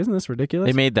where they're like, isn't this ridiculous?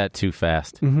 They made that too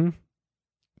fast. Mm-hmm.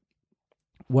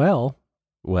 Well,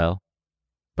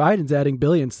 Biden's adding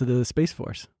billions to the Space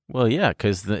Force. Well, yeah,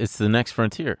 because it's the next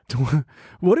frontier.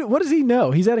 What does he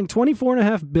know? He's adding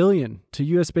 $24.5 billion to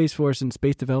U.S. Space Force and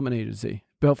Space Development Agency.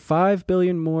 About $5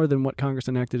 billion more than what Congress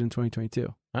enacted in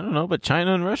 2022. I don't know, but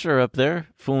China and Russia are up there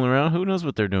fooling around. Who knows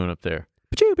what they're doing up there?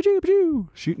 Pachoo, pachoo, pachoo.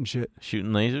 Shooting shit.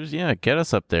 Shooting lasers? Yeah, get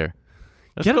us up there.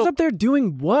 Us up there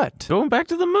doing what? Going back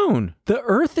to the moon. The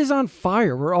Earth is on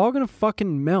fire. We're all going to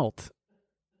fucking melt.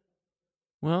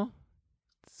 Well,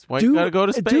 that's why you got to go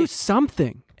to space. Do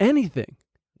something. Anything.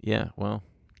 Yeah, well.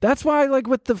 That's why, like,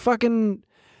 with the fucking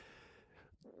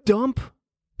dump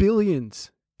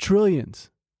billions, trillions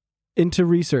into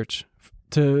research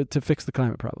to fix the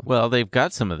climate problem. Well, they've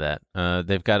got some of that.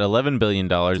 They've got $11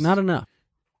 billion. It's not enough.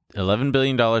 $11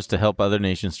 billion to help other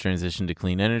nations transition to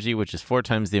clean energy, which is 4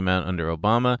 times the amount under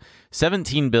Obama.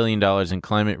 $17 billion in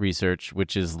climate research,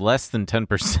 which is less than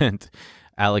 10%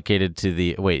 allocated to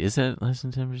the... Wait, is that less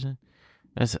than 10%?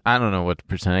 I don't know what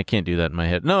percent. I can't do that in my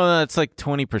head. No, that's like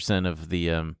 20% of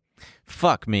the...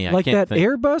 fuck me. I like can't that think.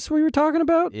 Airbus we were talking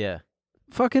about? Yeah.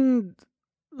 Fucking...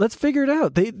 Let's figure it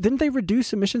out. Didn't they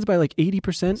reduce emissions by like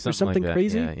 80% or something like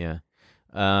crazy? Yeah.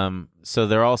 So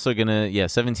they're also gonna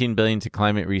 $17 billion to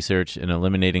climate research and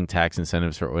eliminating tax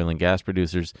incentives for oil and gas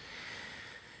producers.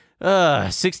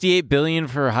 $68 billion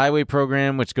for a highway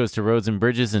program, which goes to roads and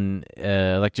bridges and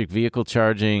electric vehicle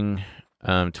charging.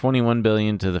 $21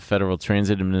 billion to the Federal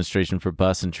Transit Administration for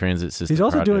bus and transit system. He's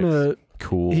also projects. doing a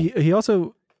cool. He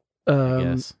also I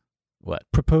guess. What?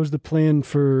 Proposed the plan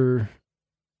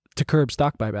to curb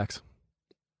stock buybacks.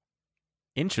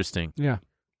 Interesting. Yeah.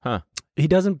 Huh. He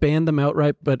doesn't ban them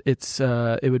outright, but it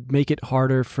would make it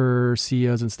harder for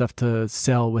CEOs and stuff to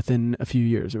sell within a few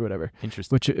years or whatever.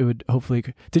 Interesting. Which it would hopefully...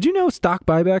 Did you know stock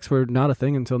buybacks were not a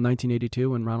thing until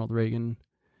 1982 when Ronald Reagan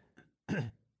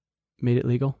made it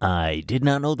legal? I did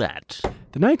not know that.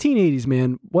 The 1980s,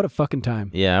 man. What a fucking time.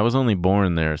 Yeah, I was only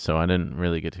born there, so I didn't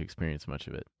really get to experience much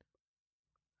of it.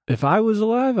 If I was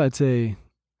alive, I'd say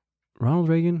Ronald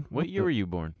Reagan. What year were you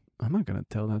born? I'm not going to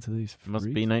tell that to these freaks. Must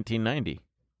be 1990.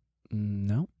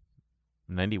 No.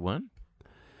 91?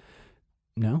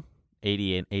 No.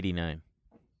 80 and 89.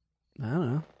 I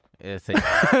don't know.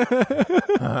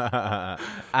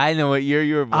 I know what year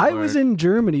you were born. I was in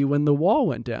Germany when the wall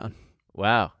went down.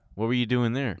 Wow. What were you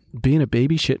doing there? Being a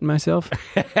baby, shitting myself.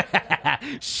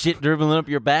 Shit dribbling up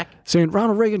your back? Saying,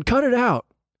 Ronald Reagan, cut it out.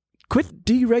 Quit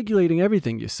deregulating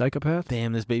everything, you psychopath.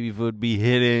 Damn, this baby food be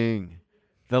hitting.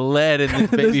 The lead in this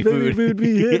baby this baby food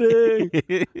be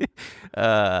hitting.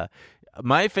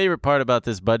 My favorite part about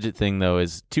this budget thing, though,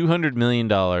 is $200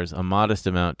 million, a modest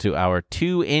amount, to our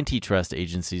 2 antitrust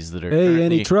agencies that are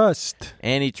antitrust.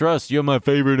 Antitrust, you're my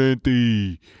favorite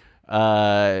anti.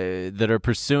 That are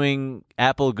pursuing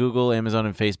Apple, Google, Amazon,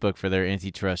 and Facebook for their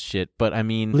antitrust shit. But I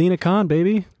mean, Lena Khan,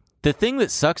 baby. the thing that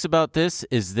sucks about this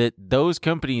is that those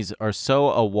companies are so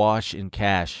awash in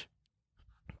cash.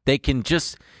 They can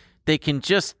just.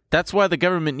 That's why the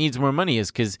government needs more money,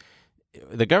 is because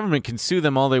the government can sue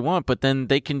them all they want, but then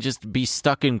they can just be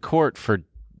stuck in court for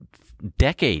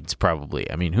decades, probably.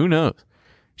 I mean, who knows?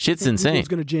 Shit's insane. Google's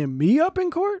gonna jam me up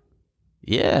in court?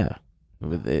 Yeah.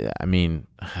 I mean,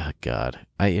 God,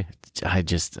 I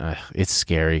just, it's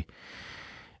scary.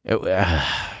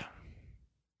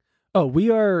 Oh, we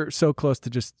are so close to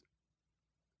just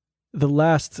the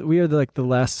last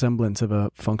semblance of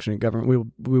a functioning government.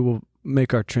 We will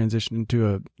make our transition into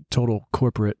a total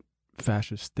corporate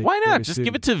fascist state. Why not? very Just soon.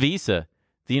 give it to Visa.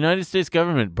 The United States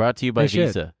government, brought to you by They should.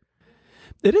 Visa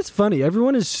It is funny.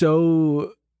 Everyone is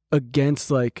so against,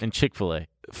 like, and Chick-fil-A.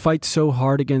 fights so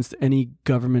hard against any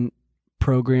government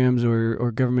programs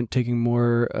or government taking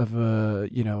more of a,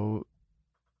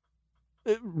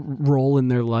 role in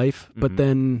their life. But Mhm.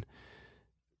 then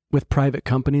with private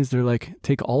companies, they're like,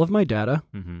 take all of my data,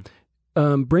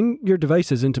 bring your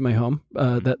devices into my home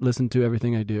that listen to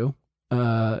everything I do.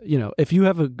 If you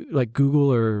have like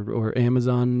Google or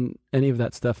Amazon, any of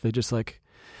that stuff, they just like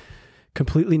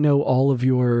completely know all of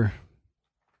your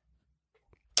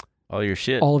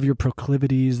Shit. all of your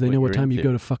proclivities. They What know what you're time you into.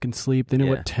 go to fucking sleep. They know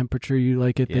Yeah. what temperature you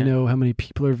like it. Yeah. They know how many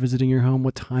people are visiting your home,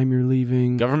 what time you're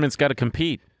leaving. Government's got to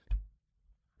compete.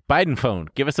 Biden phone.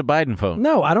 Give us a Biden phone.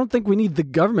 No, I don't think we need the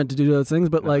government to do those things,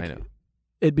 but No, I like know.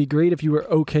 it'd be great if you were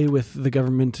okay with the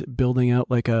government building out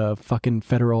like a fucking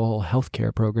federal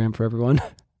healthcare program for everyone.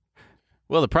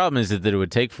 Well, the problem is that it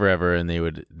would take forever, and they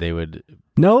would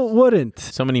No, it wouldn't.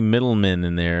 so many middlemen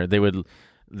in there. They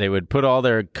would put all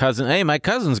their cousin. Hey, my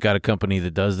cousin's got a company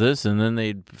that does this, and then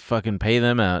they'd fucking pay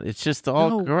them out. It's just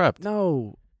all corrupt.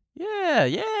 No.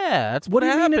 Yeah. That's What do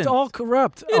you happens. mean it's all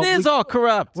corrupt? It is all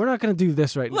corrupt. We're not going to do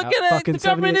this right Look now. at it. Fucking The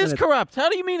government 78 is minutes. corrupt. How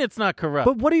do you mean it's not corrupt?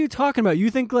 But what are you talking about? You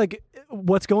think like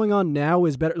what's going on now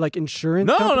is better, like insurance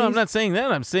no, companies? I'm not saying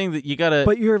that. I'm saying that you gotta.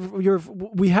 But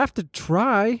we have to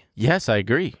try. Yes, I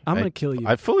agree. I'm going to kill you.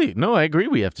 I agree.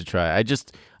 We have to try.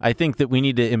 I think that we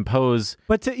need to impose.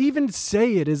 But to even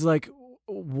say it is like,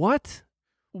 what?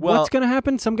 Well- What's going to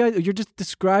happen? Some guys, you're just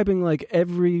describing like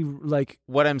every, like,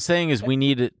 What I'm saying is we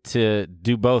need to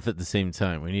do both at the same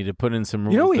time. We need to put in some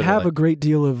rules. we that are have a like, great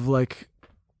deal of like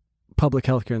public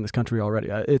health care in this country already.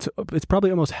 It's probably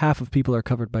almost half of people are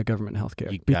covered by government health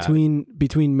care You got between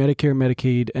Medicare,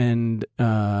 Medicaid, and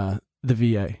the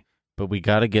VA. But we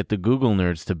got to get the Google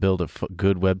nerds to build a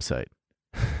good website.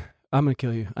 I'm going to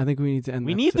kill you. I think we need to end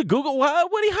We that. need the Google. How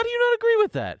do you not agree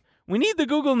with that? We need the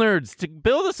Google nerds to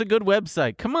build us a good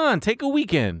website. Come on, take a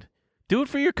weekend. Do it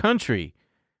for your country.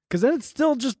 Because then it's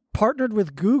still just partnered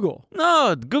with Google.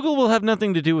 No, Google will have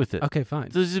nothing to do with it. Okay,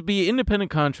 fine. So this would be independent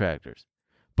contractors.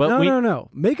 But No.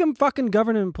 Make them fucking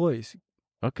government employees.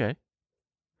 Okay.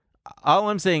 All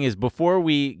I'm saying is before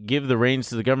we give the reins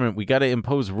to the government, we got to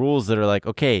impose rules that are like,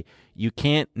 okay, you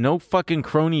can't, no fucking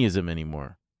cronyism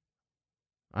anymore.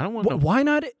 I don't want no. Why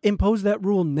not impose that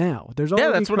rule now? There's already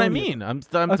Yeah, that's what I cronyism.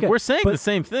 mean. Okay, we're saying but- the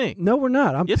same thing. No, we're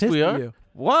not. I'm Yes, pissed we at are. you.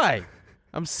 Why?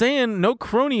 I'm saying no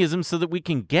cronyism so that we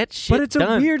can get shit But it's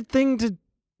done. a weird thing to.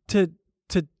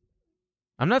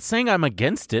 I'm not saying I'm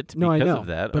against it No, I because know. of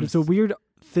that. But it's a weird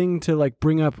thing to like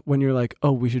bring up when you're like,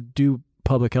 oh, we should do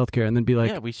public health care, and then be like,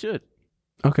 yeah, we should.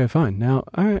 okay, fine. Now,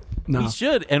 all right, no, We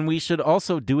should, and we should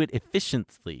also do it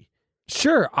efficiently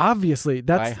sure, obviously,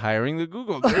 by that's. hiring the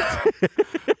Google nerds.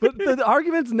 But the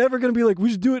argument's never going to be like we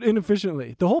should do it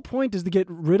inefficiently. The whole point is to get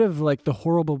rid of like the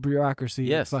horrible bureaucracy.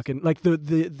 Yes. Fucking like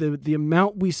the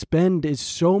amount we spend is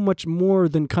so much more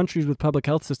than countries with public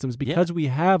health systems because we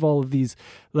have all of these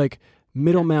like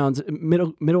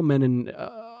middlemen and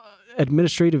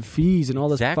administrative fees and all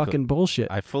this Exactly. fucking bullshit.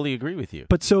 I fully agree with you.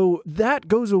 But so that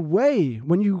goes away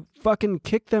when you fucking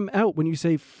kick them out. When you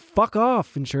say fuck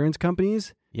off, insurance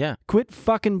companies, Yeah. quit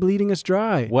fucking bleeding us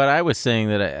dry. What I was saying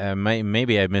that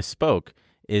maybe I misspoke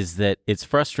is that it's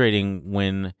frustrating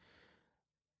when,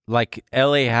 like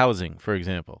LA Housing, for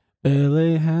example,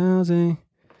 LA housing.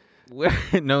 where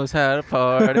it knows how to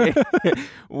party.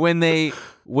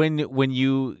 when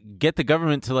you get the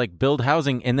government to like build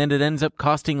housing and then it ends up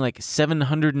costing like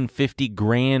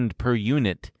 $750,000 per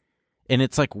unit, and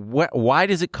it's like, why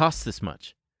does it cost this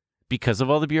much? because of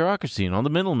all the bureaucracy and all the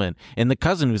middlemen and the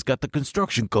cousin who's got the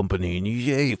construction company and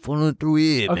you falling through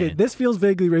it. Okay, man. this feels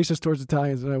vaguely racist towards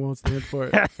Italians, and I won't stand for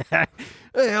it.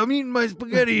 Hey, I'm eating my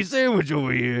spaghetti sandwich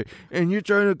over here, and you're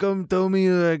trying to come tell me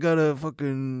I gotta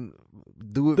fucking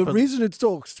do it. The reason it's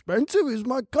so expensive is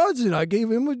my cousin. I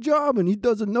gave him a job, and he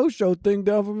does a no-show thing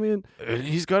down for me. And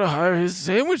he's got to hire his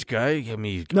sandwich guy. I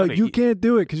mean, no, you can't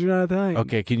do it because you're not Italian.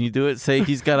 Okay, can you do it? Say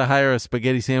he's got to hire a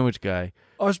spaghetti sandwich guy.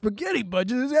 Our spaghetti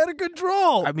budget is out of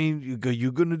control. I mean, you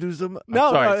gonna do something?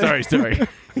 No, sorry.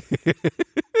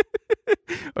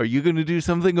 Are you gonna do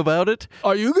something about it?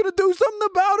 Are you gonna do something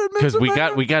about it, because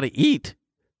we got to eat.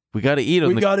 We got to eat.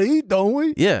 We got to eat, don't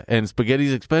we? Yeah, and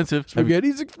spaghetti's expensive.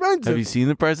 Spaghetti's expensive. Have you seen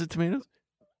the price of tomatoes?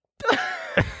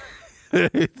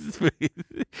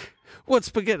 What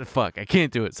spaghetti? Fuck, I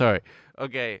can't do it. Sorry.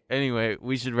 Okay, anyway,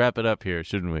 we should wrap it up here,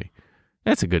 shouldn't we?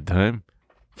 That's a good time.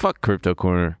 Fuck Crypto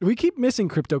Corner. We keep missing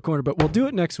Crypto Corner, but we'll do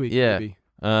it next week. Yeah. Maybe.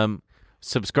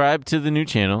 Subscribe to the new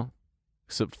channel.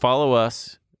 Follow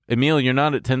us. Emil, you're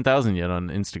not at 10,000 yet on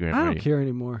Instagram. I don't care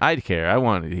anymore. I'd care. I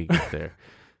wanted to get there.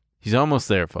 He's almost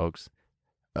there, folks.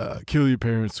 Kill your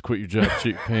parents, quit your job,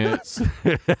 shit your pants.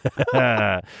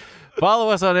 Follow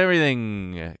us on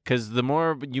everything, because the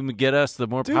more you get us, the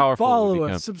more powerful follow we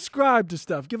become. us, subscribe to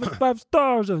stuff, give us 5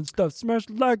 stars on stuff, smash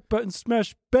the like button,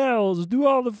 smash bells, do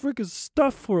all the freaking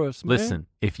stuff for us, man. Listen,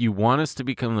 if you want us to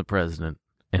become the president,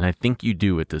 and I think you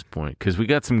do at this point, because we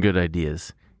got some good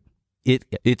ideas,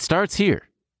 it starts here.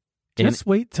 Just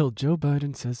wait till Joe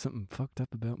Biden says something fucked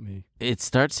up about me. It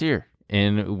starts here.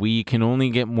 And we can only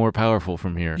get more powerful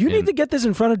from here. You need to get this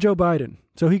in front of Joe Biden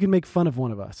so he can make fun of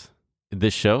one of us.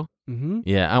 This show? Mm-hmm.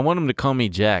 Yeah, I want him to call me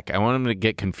Jack. I want him to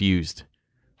get confused.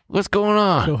 What's going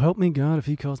on? So help me God if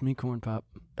he calls me Corn Pop.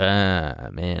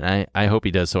 Man, I hope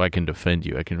he does so I can defend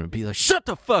you. I can be like, shut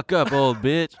the fuck up, old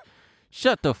bitch.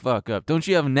 Shut the fuck up. Don't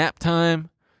you have nap time?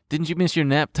 Didn't you miss your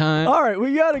nap time? All right,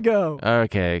 we gotta go.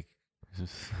 Okay.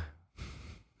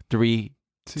 3,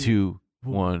 2,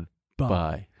 1,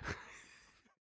 bye.